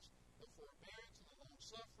goodness, the forbearance and the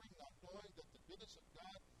long-suffering, not knowing that the goodness of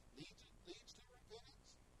God leads to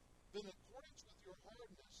repentance? Then in accordance with your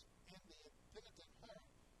hardness and the impenitent heart,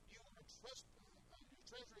 you are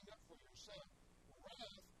treasuring up for yourself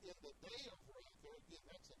wrath in the day of wrath. There again,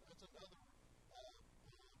 that's another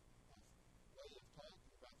way of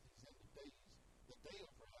talking about these end of days, the day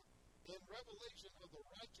of wrath, and revelation of the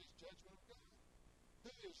righteous judgment of God,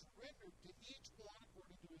 who is rendered to each one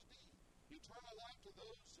according to his deed. Eternal life to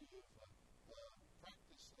those who have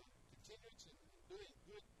practiced continuance in doing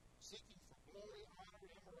good, seeking for glory, honor,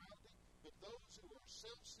 and immorality, but those who are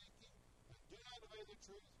self-seeking and do not obey the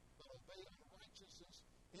truth, but obey unrighteousness,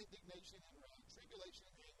 indignation, and wrath, tribulation,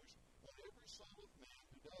 and anguish on every soul of man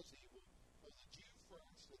who does evil, for the Jew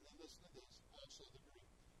first, and then listen to this, also the Greek.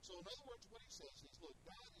 So in other words, what he says is, look,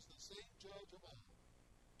 God is the same judge of all.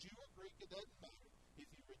 Jew or Greek, it doesn't matter. If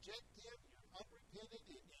you reject him, you're unrepentant,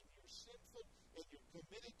 and you're sinful, and you're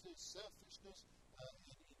committed to selfishness, and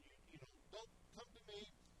you don't come to me.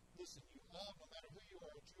 Listen, you all, no matter who you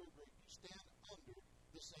are, Jew or Greek, you stand under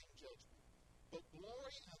the same judgment. But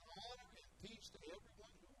glory and honor and peace to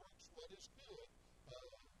everyone who works what is good,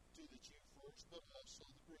 to the Jew first, but also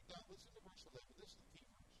the Greek. Now listen to verse 11. This is the key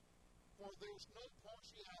verse. For there's no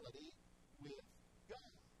partiality with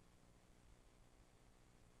God.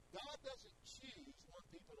 God doesn't choose one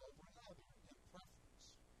people over another in preference.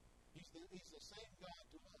 He's the same God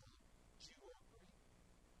to all, Jew or Greek.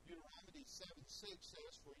 Deuteronomy 7:6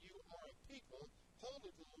 says, for you are a people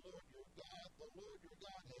holy to the Lord your God. The Lord your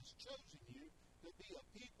God has chosen you to be a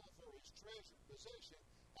people for his treasured possession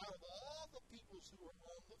out of all the peoples who are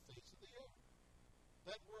on the face of the earth.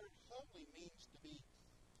 That word holy means to be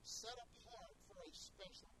set apart for a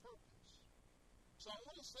special purpose. So I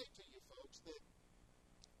want to say to you folks that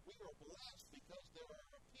we are blessed because there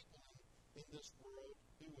are people in this world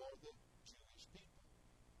who are the Jewish people.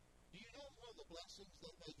 Do you know one of the blessings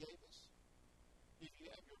that they gave us? If you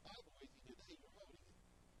have your Bible with you today, you're holding it.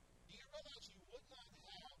 Do you realize you would not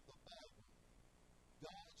have the Bible,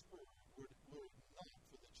 God's Word, were it not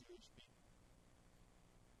for the Jewish people?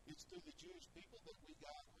 It's through the Jewish people that we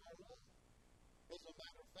got our love. As a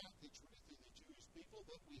matter of fact, it's really through the Jewish people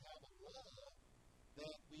that we have a law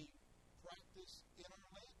that we practice in our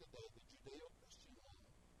land today, the Judeo-Christian law.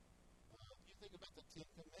 You think about the Ten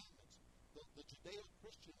Commandments. The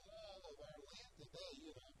Judeo-Christian law of our land today,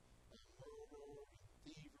 murder and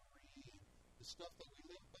thievery and the stuff that we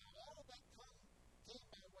live by, all of that came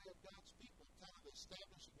by way of God's people, kind of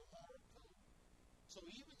establishing a moral code. So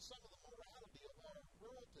even some of the morality of our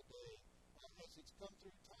world today, as it's come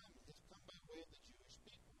through time, has come by way of the Jewish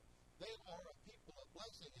people. They are a people of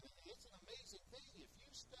blessing, and it's an amazing thing. If you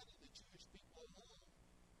study the Jewish people alone,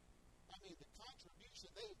 I mean, the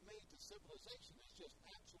contribution they've made to civilization is just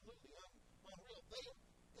absolutely unreal.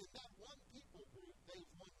 In that one people group,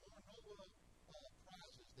 they've won more Nobel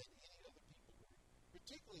prizes than any other people group,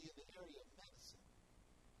 particularly in the area of medicine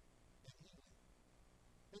and healing.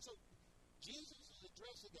 And so Jesus is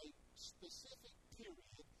addressing a specific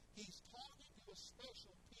period. He's talking to a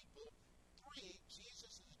special people. 3,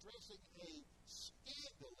 Jesus is addressing a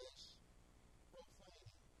scandalous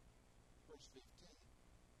profaning. Verse 15.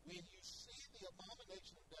 When you see the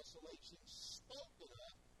abomination of desolation spoken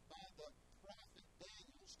of by the prophet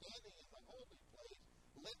Daniel standing in the holy place,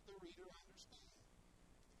 let the reader understand.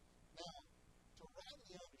 Now, to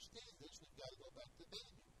rightly understand this, we've got to go back to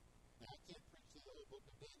Daniel. Now, I can't preach through the whole book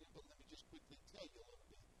of Daniel, but let me just quickly tell you a little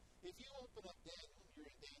bit. If you open up Daniel, you're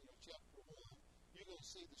in Daniel chapter 1, you're going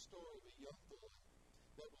to see the story of a young boy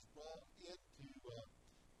that was brought into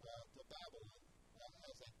to Babylon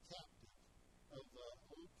as a captive of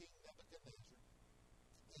old King Nebuchadnezzar.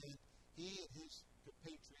 And he and his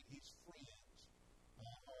compatriot, his friends,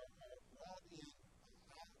 are brought in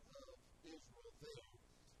out of Israel there,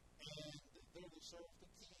 and they're to serve the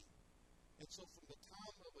king. And so from the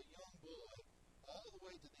time of a young boy all the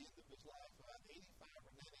way to the end of his life, about 85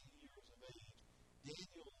 or 90 years of age,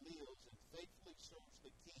 Daniel lives and faithfully serves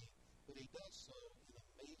the king, but he does so in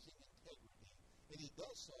amazing integrity, and he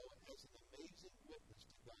does so as an amazing witness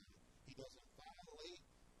to God. He doesn't violate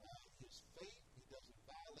his faith. He doesn't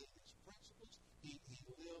violate his principles. He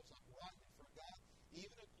lives uprightly for God.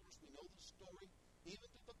 Even, of course, we know the story, even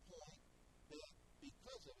to the point that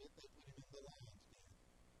because of it, they put him in the lion's den.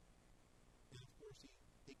 And, of course,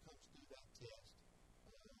 he comes through that test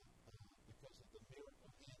because of the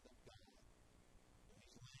miracle hand of God. And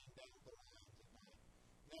he's laying down the lions at night.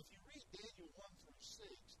 Now, if you read Daniel 1 through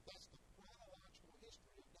 6, that's the chronological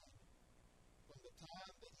history of Daniel. From the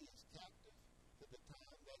time that he is captive to the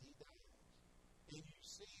time that he dies. And you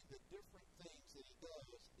see the different things that he does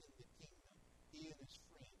in the kingdom. He and his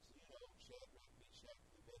friends, Shadrach, Meshach,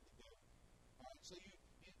 and Abednego. All right, so you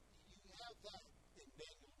have that in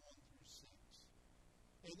Daniel 1 through 6.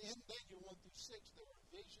 And in Daniel 1 through 6, there are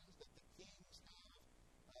visions that the kings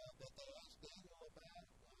have that they ask Daniel about,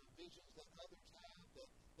 visions that others have that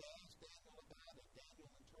they ask Daniel about, and Daniel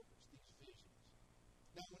interprets these visions.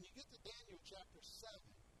 Now, when you get to Daniel chapter 7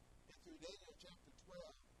 and through Daniel chapter 12,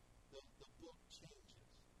 the book changes.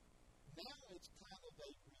 Now it's kind of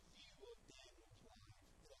a review of Daniel's life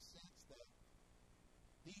in a sense that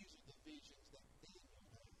these are the visions that Daniel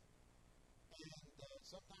had. And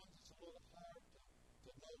sometimes it's a little hard to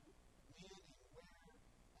know when and where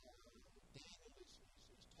Daniel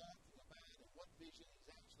is talking about and what vision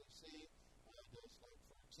he's actually seeing. For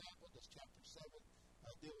example, does chapter 7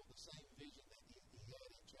 deal with the same vision that he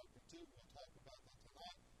had in chapter 2? We'll talk about that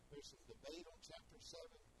tonight. There's some debate on chapter 7.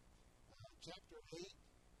 Chapter 8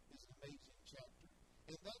 is an amazing chapter.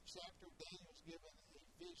 In that chapter, Daniel's given a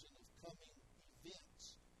vision of coming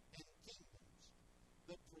events and kingdoms.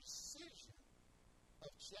 The precision of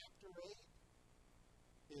chapter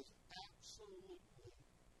 8 is absolutely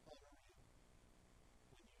unreal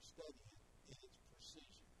when you study it in its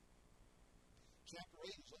precision. Chapter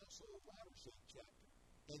 8 is also a watershed chapter.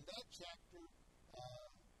 In that chapter,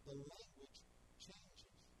 the language changes.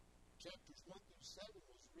 Chapters 1 through 7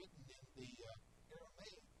 was written in the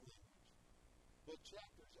Aramaic language, but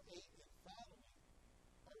chapters 8 and following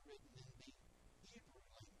are written in the Hebrew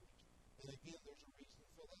language. And again, there's a reason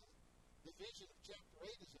for that. The vision of chapter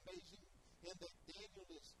 8 is amazing in that Daniel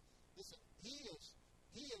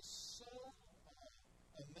he is so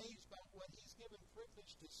amazed by what he's given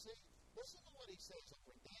privilege to see. Listen to what he says over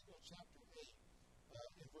in Daniel chapter 8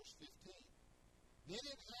 in verse 15. Then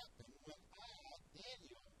it happened when I,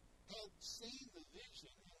 Daniel, had seen the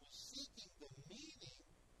vision and was seeking the meaning,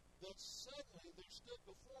 that suddenly there stood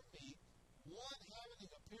before me one having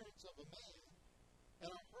the appearance of a man, and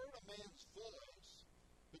I heard a man's voice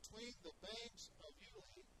between the banks of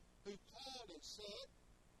Uli, who called and said,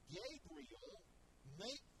 Gabriel,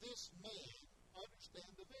 make this man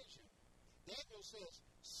understand the vision. Daniel says,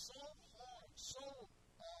 so hard, so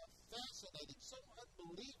fascinated fascinating, so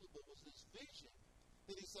unbelievable was this vision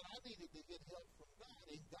that he said, I needed to get help from God.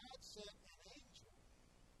 And God sent an angel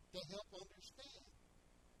to help understand.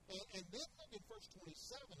 And then look in verse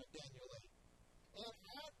 27 of Daniel 8. And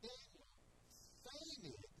how Daniel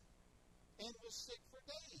fainted and was sick for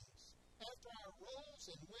days. After I rose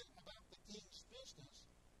and went about the king's business,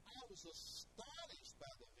 I was astonished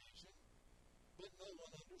by the vision, but no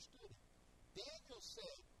one understood it. Daniel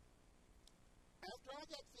said, after I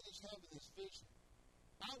got finished having this vision,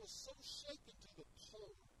 I was so shaken to the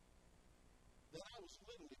core that I was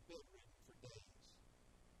literally bedridden for days.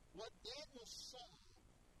 What Daniel saw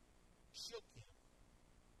shook him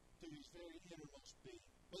to his very innermost being,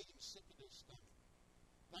 made him sick in his stomach.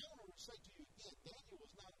 Now, I want to say to you again, Daniel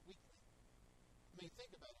was not a weakling. I mean,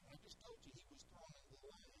 think about it. I just told you he was thrown into the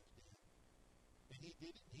lion's den. And he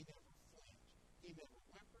did it. He never flinched. He never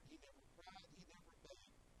whimpered. He never cried. He never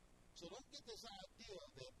begged. So don't get this idea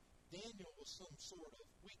that Daniel was some sort of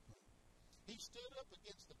weakling. He stood up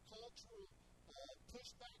against the cultural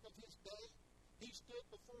pushback of his day. He stood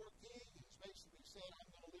before a king and basically said, I'm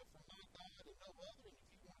going to live for my God and no other, and if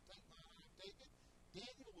you want to take mine, I'll take it.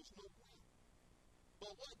 Daniel was no weak.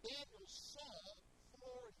 But what Daniel saw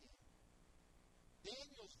floored him.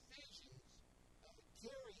 Daniel's visions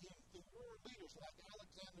carry him through world leaders like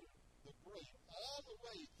Alexander the Great, all the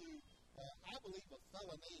way through, I believe, a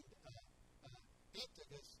fellow named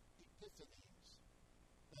Antiochus Epiphanes.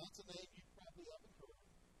 Now, that's a name you probably haven't heard.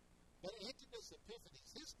 But Antiochus Epiphanes,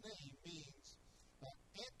 his name means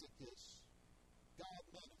Antiochus, God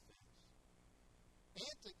manifests.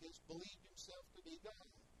 Antiochus believed himself to be God.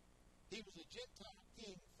 He was a Gentile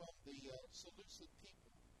king from the Seleucid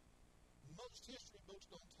people. Most history books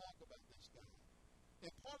don't talk about this guy.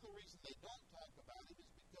 And part of the reason they don't talk about him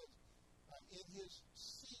is because in his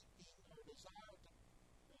seeking or desire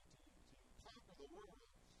to conquer the world,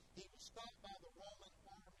 he was stopped by the Roman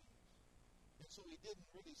armies. And so he didn't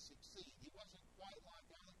really succeed. He wasn't quite like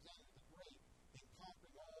Alexander the Great in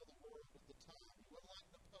conquering all the world at the time. He wasn't like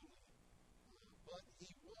Napoleon. But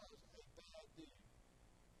he was a bad dude.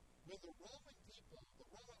 When the Roman people, the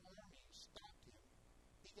Roman army stopped him,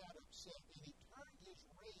 he got upset and he turned his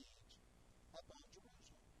rage upon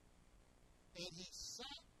Jerusalem. And he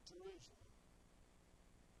sacked Jerusalem.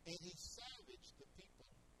 And he savaged the people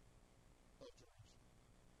of Jerusalem.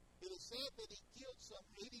 It is said that he killed some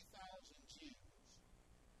 80,000 Jews,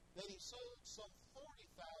 that he sold some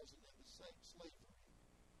 40,000 into slavery,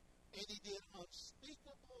 and he did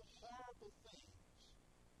unspeakable, horrible things.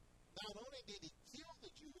 Not only did he kill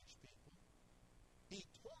the Jewish people, he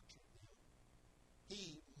tortured them,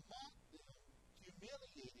 he mocked them,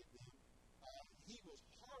 humiliated them, he was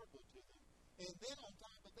horrible to them, and then on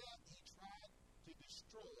top of that, he tried to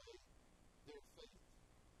destroy their faith.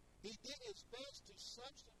 He did his best to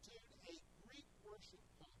substitute a Greek worship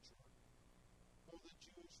culture for the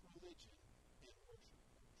Jewish religion and worship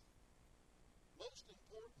culture. Most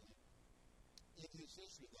importantly, in his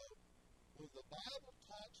history, though, when the Bible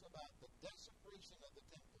talks about the desecration of the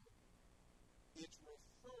temple, it's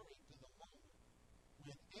referring to the moment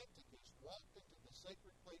when Antiochus walked into the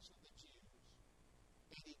sacred place of the Jews,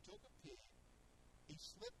 and he took a pig, he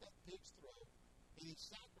slit that pig's throat, and he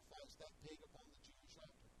sacrificed that pig upon the Jewish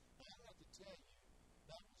altar. Now, I have to tell you,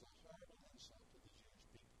 that was a horrible insult to the Jewish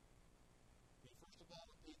people. I mean, first of all,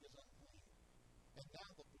 the pig is unclean. And now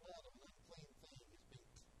the blood of an unclean thing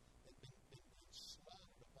has been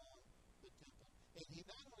slaughtered upon the temple. And he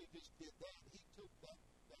not only just did that, he took that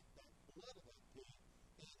blood of that pig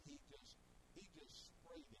and he just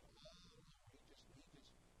sprayed it all over. He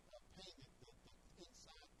just painted the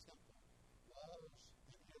inside temple, walls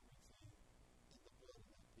and everything in the blood of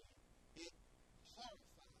that pig. It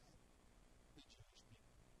horrified the Jewish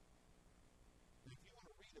people. Now, if you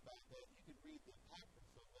want to read about that, you can read the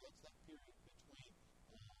Apocrypha. Well, it's that period between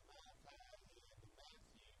Malachi and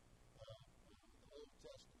Matthew, the Old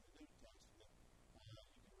Testament, the New Testament. You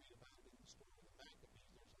can read about it in the story of the Maccabees.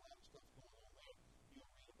 There's a lot of stuff going on there.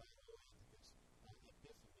 You'll read about Antiochus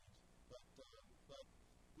Epiphanes. But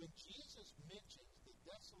when Jesus mentions the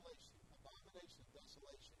desolation, abomination of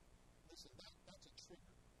desolation, listen, that's a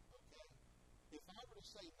trigger, okay? If I were to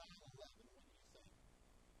say 9/11, what do you think?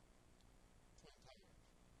 Twin Towers.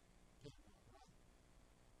 Pentagon, right?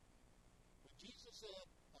 When Jesus said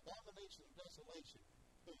abomination of desolation,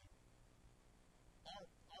 boom. Our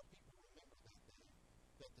people remember that day,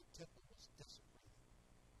 that the temple was desecrated.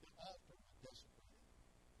 The altar was desecrated.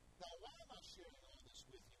 Now, why am I sharing all this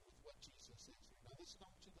with you with what Jesus says here? Now, listen, I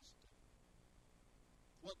want you to listen to me.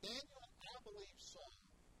 What Daniel, I believe, saw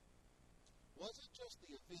wasn't just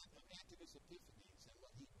the event of Antiochus Epiphanes and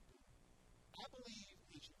what he would do. I believe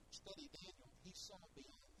as you study Daniel, he saw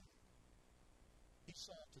beyond that. He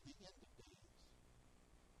saw to the end of days.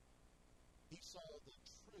 He saw the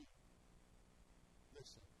true,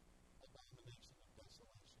 listen, abomination of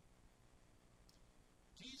desolation.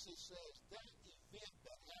 Jesus says that event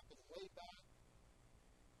that happened way back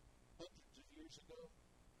hundreds of years ago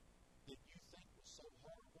that you think was so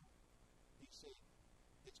horrible, he said,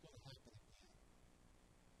 it's going to happen again.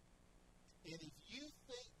 And if you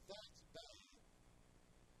think that's bad,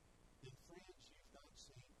 then friends, you've not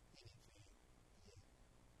seen anything yet.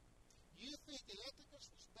 You think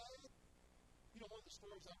Antiochus was bad? You know, one of the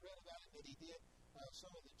stories I read about it that he did,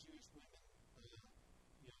 some of the Jewish women,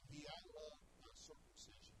 he outlawed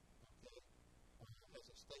circumcision, okay, as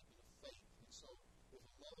a statement of faith. And so if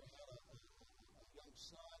a mother had a young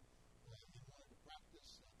son and wanted to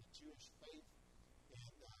practice the Jewish faith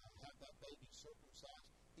and have that baby circumcised,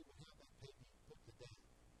 he would have that baby put to death.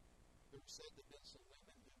 There were said to have been some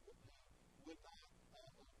women who would not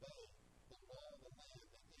obey the law of the land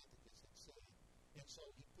that Antiochus had said. And so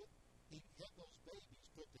he had those babies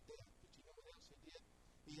put to death. But you know what else he did?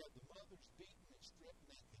 He had the mothers beaten and stripped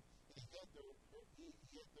naked. And he had their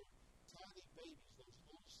tiny babies, those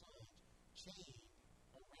little sons, chained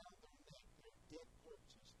around their neck, their dead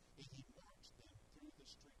corpses. And he marched them through the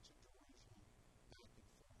streets of Jerusalem back and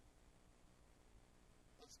forth.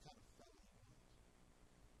 That's the kind of fellow he was.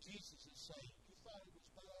 Jesus is saying, you thought it was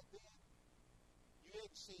bad then? You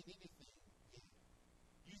hadn't seen anything yet.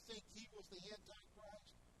 You think he was the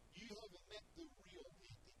Antichrist? You haven't met the real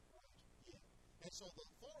Antichrist yet. And so the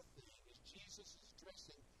fourth thing is Jesus is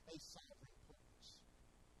addressing a sovereign purpose.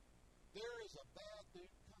 There is a bad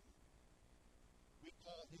dude coming. We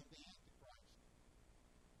call him the Antichrist.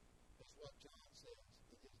 That's what John says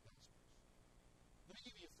in his Gospels. Let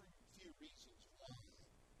me give you a few reasons why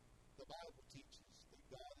the Bible teaches that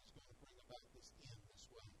God is going to bring about this end this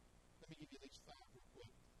way. Let me give you these 5 real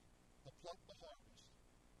quick. To pluck the harvest.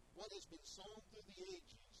 What has been sown through the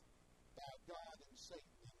ages by God and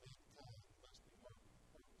Satan and mankind must be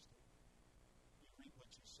harvested. You reap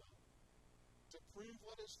what you sow. To prove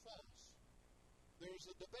what is false. There's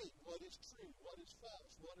a debate. What is true? What is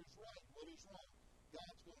false? What is right? What is wrong?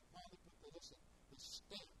 God's going to finally put the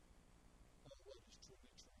stamp on what is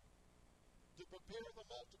truly true. To prepare the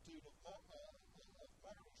multitude of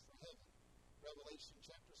martyrs for heaven. Revelation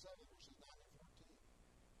chapter 7, verses 9 and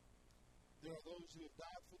 14. There are those who have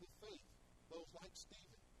died for the faith, those like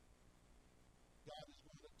Stephen. God is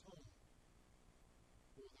going to atone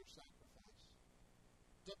for their sacrifice.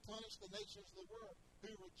 To punish the nations of the world who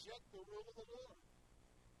reject the rule of the Lord.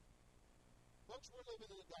 Folks, we're living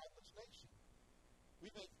in a godless nation. We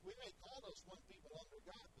may call us one people under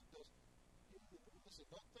God, but listen,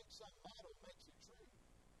 don't think some motto makes it true.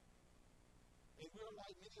 And we're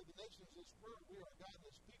like many of the nations of this world. We are a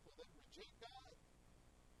godless people that reject God.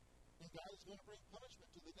 And God is going to bring punishment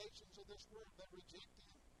to the nations of this world that reject Him.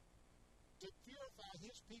 To purify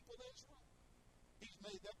His people Israel. He's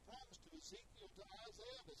made that promise to Ezekiel, to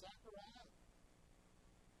Isaiah, to Zechariah.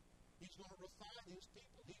 He's going to refine His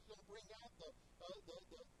people. He's going to bring out the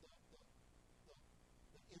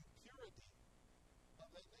impurity of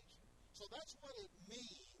that nation. So that's what it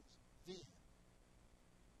means then.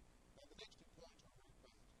 Now the next 2 points are really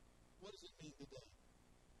fast. What does it mean today?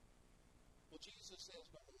 Well, Jesus says,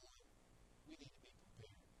 number 1, we need to be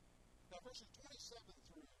prepared. Now, verses 27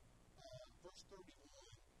 through verse 31,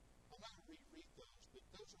 I'm not going to reread those, but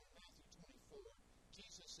those are in Matthew 24.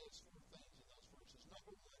 Jesus says 4 things in those verses.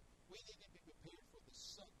 Number 1, we need to be prepared for the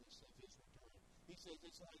suddenness of His return. He says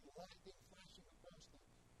it's like lightning flashing across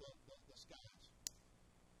the skies.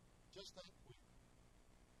 Just that quick.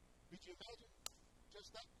 Could you imagine?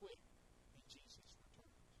 Just that quick. And Jesus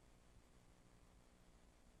returns.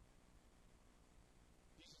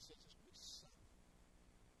 Jesus says it's going to be sudden.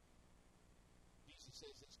 Jesus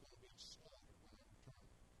says it's going to be a slaughter when I return.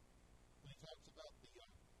 When He talks about the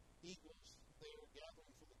eagles there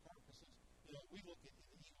gathering for the carcasses, we look at an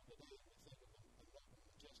eagle today and we think of a noble,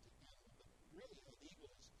 majestic animal, but really an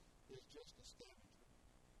eagle is just a scavenger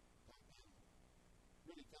type animal.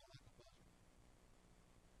 Really kind of like a buzzard.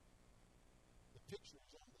 The picture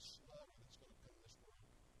is on the slaughter that's going to come this world.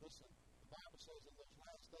 Listen, the Bible says in those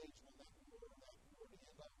last days when that war, the end of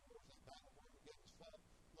wars, that battle where Armageddon's fought,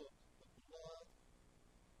 look, the blood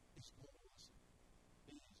is going to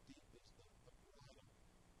be as deep as the bridle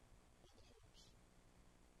on the horse.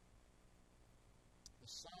 The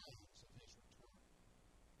signs of His return.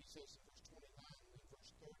 He says in verse 29 and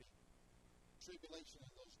verse 30, tribulation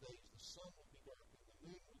in those days, the sun will be darkened, the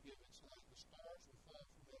moon will give its light, the stars will fall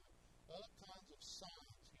from heaven. All kinds of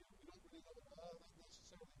signs here. We don't really know what all that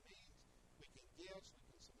necessarily means. We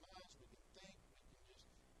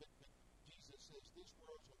this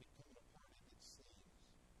world's going to be coming apart, it seems.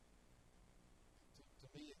 To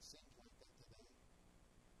me, it seems like that today.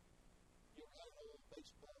 You ever had an old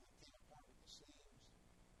baseball that came apart at the seams?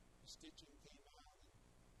 The stitching came out,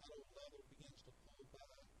 and that old leather begins to pull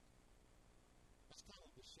back. That's kind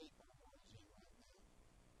of the shape our world is in right now.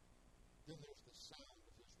 Then there's the sound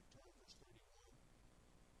of his return, verse 31.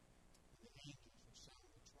 And the angels will sound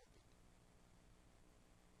the trumpet.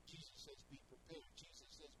 Jesus says, be prepared. Jesus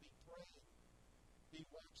says, be praying. Be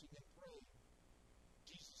watching and praying.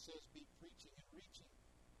 Jesus says, be preaching and reaching.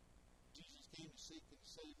 Jesus came to seek and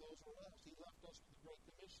save those who are lost. He left us with the Great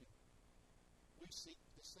Commission. We seek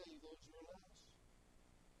to save those who are lost.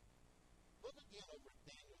 Look again over at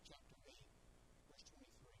Daniel chapter 8, verse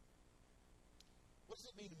 23. What does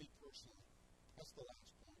it mean to me personally? That's the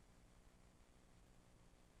last point.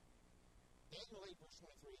 Daniel 8, verse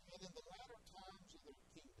 23. And in the latter times of their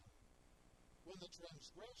kingdom, when the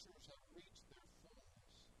transgressors have reached their fullness,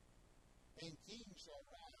 and kings shall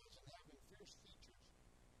rise and having fierce features,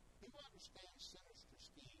 who understands sinister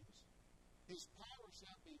schemes, his power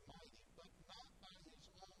shall be mighty, but not by his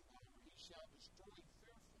own power. He shall destroy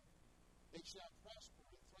fearful. They shall prosper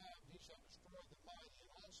and thrive. He shall destroy the mighty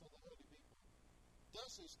and also the holy people.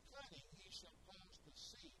 Thus his cunning he shall cause to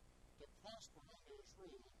see, to prosper under his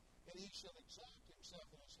rule, and he shall exalt himself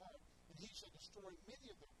in his heart, and he shall destroy many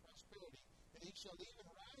of their prosperity, and he shall even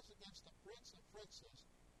rise against the prince of princes,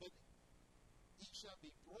 but he shall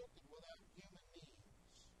be broken without human means.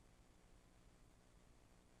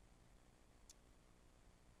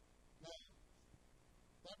 Now,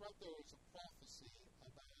 that right there is a prophecy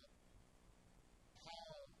about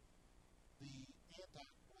how the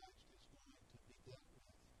Antichrist is going to be dealt with.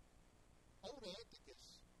 Old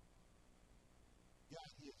Antichus got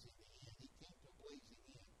his in the end. He came to a blazing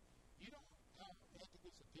end. You know how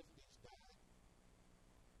Antiochus Epiphanes died?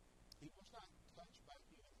 He was not touched by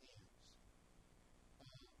human hands.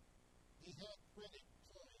 He had printed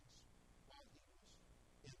coins while he was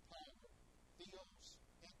in power. Theos,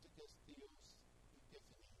 Antiochus Theos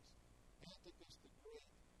Epiphanes. Antiochus the Great,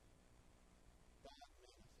 God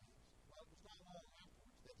manifest. Well, it was not long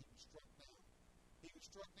afterwards that he was struck down. He was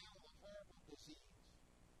struck down with a horrible disease.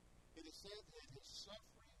 It is said that his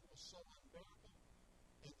suffering was so unbearable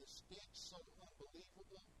and the stench so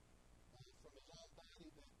unbelievable from his own body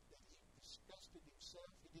that he disgusted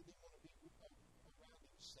himself. He didn't even want to be around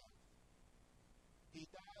himself. He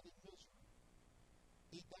died in misery.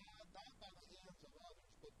 He died not by the hands of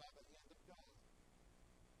others, but by the hand of God.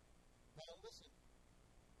 Now listen,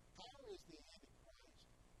 how is the Antichrist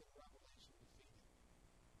in Revelation defeated?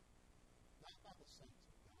 Not by the saints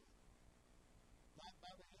of God, not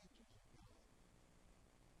by the angels of God,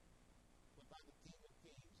 but by the King of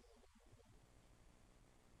Kings and the Lord of Lords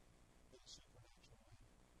in a supernatural way.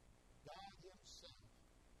 God himself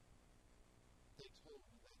takes hold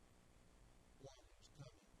of that one who's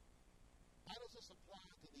coming. How does this apply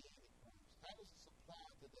to the Antichrist? How does this apply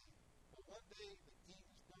today? Well, one day the King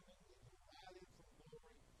is coming. He's going to ride in from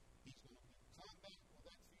glory. He's going to do combat with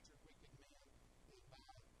that future wicked man. And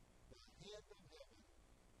by the hand of heaven,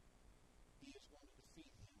 he is going to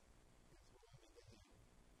defeat him and throw him into hell.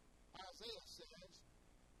 Isaiah says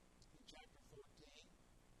in chapter 14,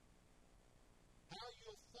 how you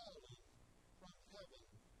have fallen from heaven,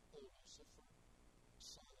 O Lucifer,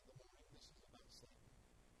 son of the morning. This is about Satan.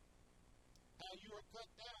 How you are cut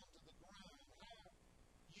down to the ground. How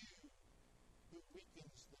you who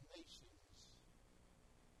weakens the nations.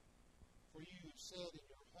 For you have said in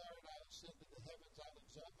your heart, I will ascend to the heavens, I will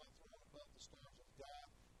exalt my throne above the stars of God.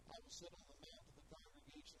 I will sit on the mount of the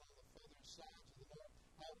congregation on the further sides of the north.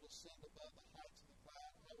 I will ascend above the heights of the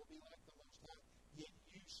cloud. I will be like the Most High. Yet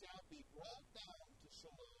you shall be brought down to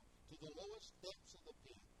Sheol, to the lowest depths of the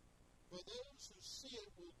pit. For those who see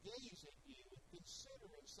it will gaze at you and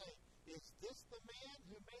consider and say, is this the man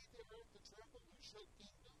who made the earth to tremble, who shook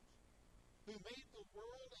kingdoms, who made the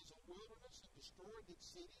world as a wilderness and destroyed its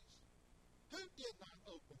cities? Who did not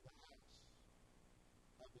open the house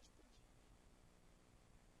of his prisoners?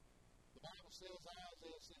 The Bible says,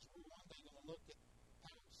 Isaiah says, we're one day going to look at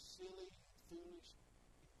how silly and foolish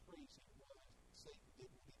and crazy it was. Satan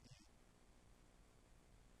did what he did.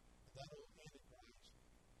 And that old Antichrist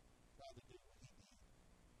tried to do what he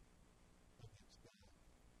did against God.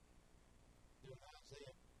 There in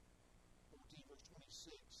Isaiah 14, verse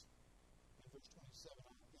 26 and verse 27,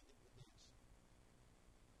 I'll end it with this.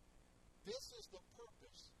 This is the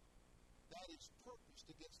purpose that is purposed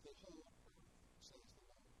against the whole earth, says the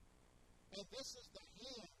Lord. And this is the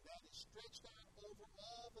hand that is stretched out over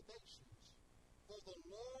all the nations. For the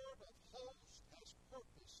Lord of hosts has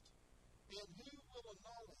purposed, and who will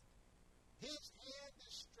annul it? His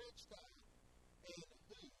next time, and who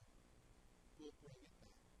will bring it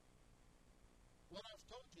back? What I've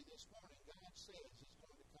told you this morning, God says is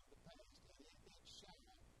going to come to pass, and it shall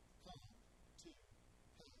come to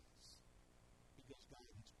pass, because God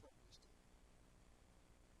has purposed it.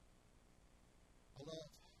 I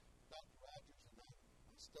love Dr. Rogers, and I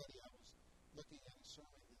study. I was looking at a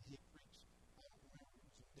sermon that he had preached. I don't remember, it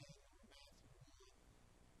was in Daniel or Matthew or one.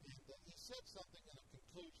 And he said something in a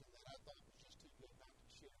conclusion that I thought was just too good not to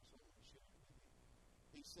share, so I'm going to share it with you.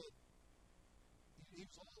 He said, he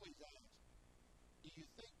was always asked, do you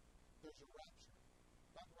think there's a rapture?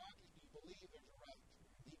 Dr. Rogers, do you believe there's a rapture?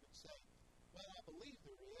 And he would say, well, I believe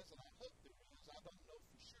there is, and I hope there is. I don't know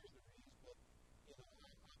for sure there is, but,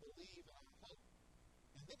 I believe and I hope.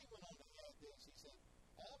 And then he went on to add this. He said,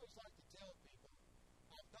 I always like to tell people,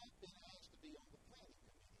 I've not been asked to be on the planning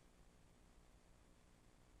committee.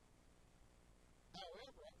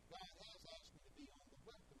 However, God has asked me to be on the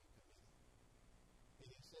welcoming committee. And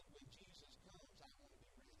he said, when Jesus comes, I want to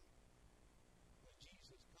be ready. When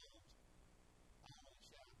Jesus comes, I want to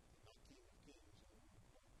shout that my King of Kings and Lord of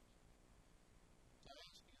Lords. So I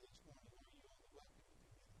ask you this morning, are you on the welcoming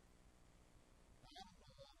committee? Now, I don't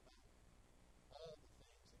know a lot about all the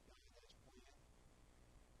things that God has planned.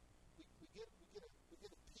 We get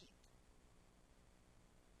a peek.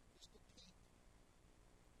 Just a peek.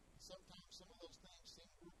 Sometimes some of those things seem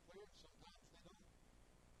real clear, and sometimes they don't.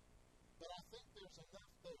 But I think there's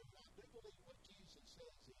enough there. And I do believe what Jesus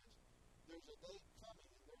says is, there's a day coming,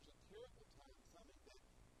 and there's a terrible time coming that,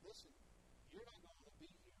 listen, you're not going to be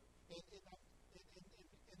here.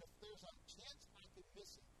 And if there's a chance I could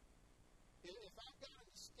miss it, if I've got an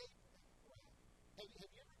escape route, have you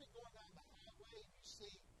ever been going down the highway and you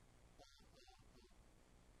see a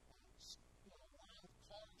line of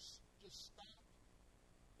cars just stop,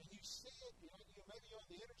 and you see it, maybe you're on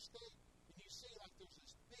the interstate, and you see like there's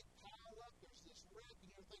this big pile up, there's this wreck,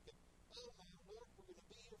 and you're thinking, oh my Lord, we're going to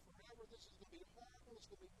be here forever, this is going to be horrible, it's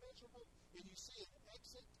going to be miserable, and you see an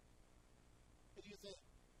exit, and you think,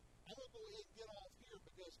 I'm going to go ahead and get off here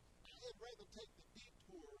because I'd rather take the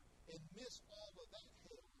detour and miss all of that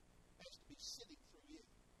hell as to be sitting through it.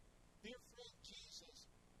 Dear friend, Jesus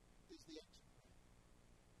is the exit route.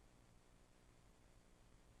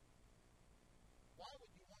 Why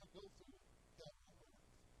would you want to go through hell on earth?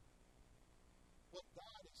 What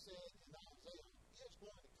God has said in Isaiah is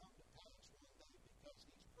going to come to pass one day because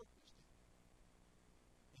He's purposed it.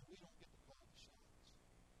 And we don't get to call the shots.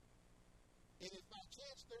 And if by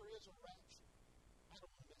chance there is a rapture, I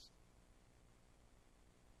don't want to miss it.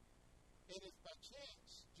 And if by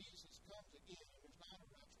chance Jesus comes again and there's not a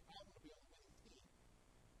rapture, I want to be on the winning team.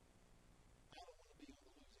 I don't want to be on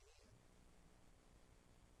the losing end.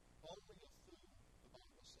 Only a fool, the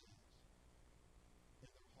Bible says,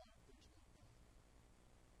 in their heart there's no God.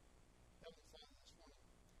 Heavenly Father, this morning,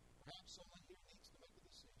 perhaps someone here needs to make a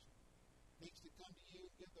decision, needs to come to you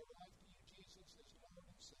and give their life to you, Jesus, as Lord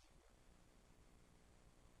and Savior.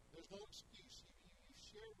 There's no excuse. You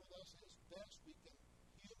shared with us as best we can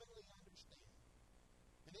humanly understand.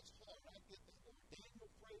 And it's hard. I get that, Lord.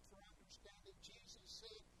 Daniel prayed for understanding. Jesus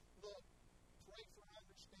said, look, pray for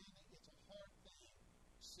understanding. It's a hard thing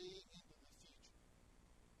seeing into the future.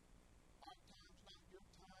 Our time's not your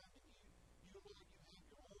time, and you Lord, you have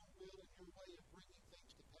your own will and your way of bringing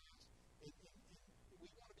things to pass. And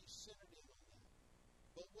we want to be centered in on that.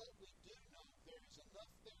 But what we do know, there is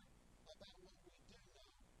enough there about what we do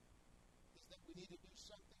know, is that we need to do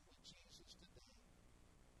something with Jesus today.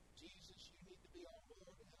 Jesus, you need to be our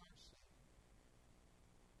Lord and our Savior.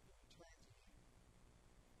 And we turn to you.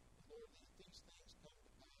 And Lord, these things come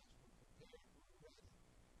to pass. We're prepared, we're ready.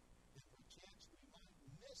 And for a chance we might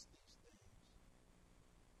miss these things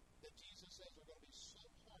that Jesus says are going to be so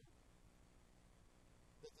hard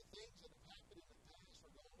that the things that have happened in the past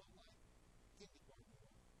are going to look like kindergarten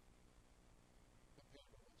work compared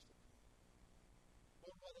to what's to come.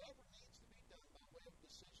 Lord, whatever needs to be done by way of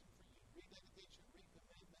decision for you, rededication,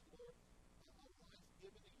 recommitment, Lord, a life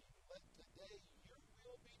given to you, let today your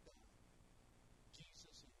will be done.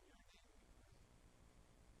 Jesus, in your name we pray. Amen.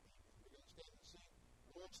 We're going to stand and sing.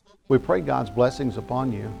 Lord, spoke. We pray God's blessings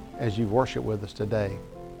upon you as you worship with us today.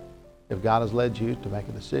 If God has led you to make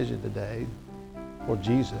a decision today for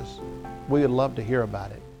Jesus, we would love to hear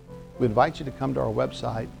about it. We invite you to come to our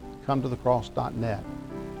website, cometothecross.net.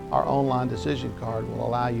 Our online decision card will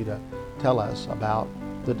allow you to tell us about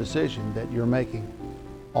the decision that you're making.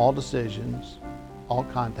 All decisions, all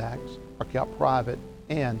contacts are kept private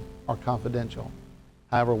and are confidential.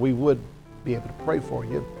 However, we would be able to pray for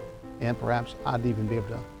you, and perhaps I'd even be able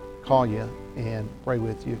to call you and pray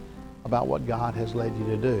with you about what God has led you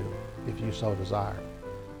to do, if you so desire.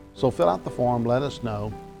 So fill out the form, let us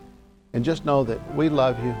know, and just know that we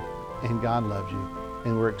love you and God loves you,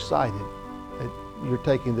 and we're excited that you're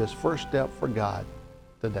taking this first step for God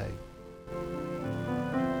today.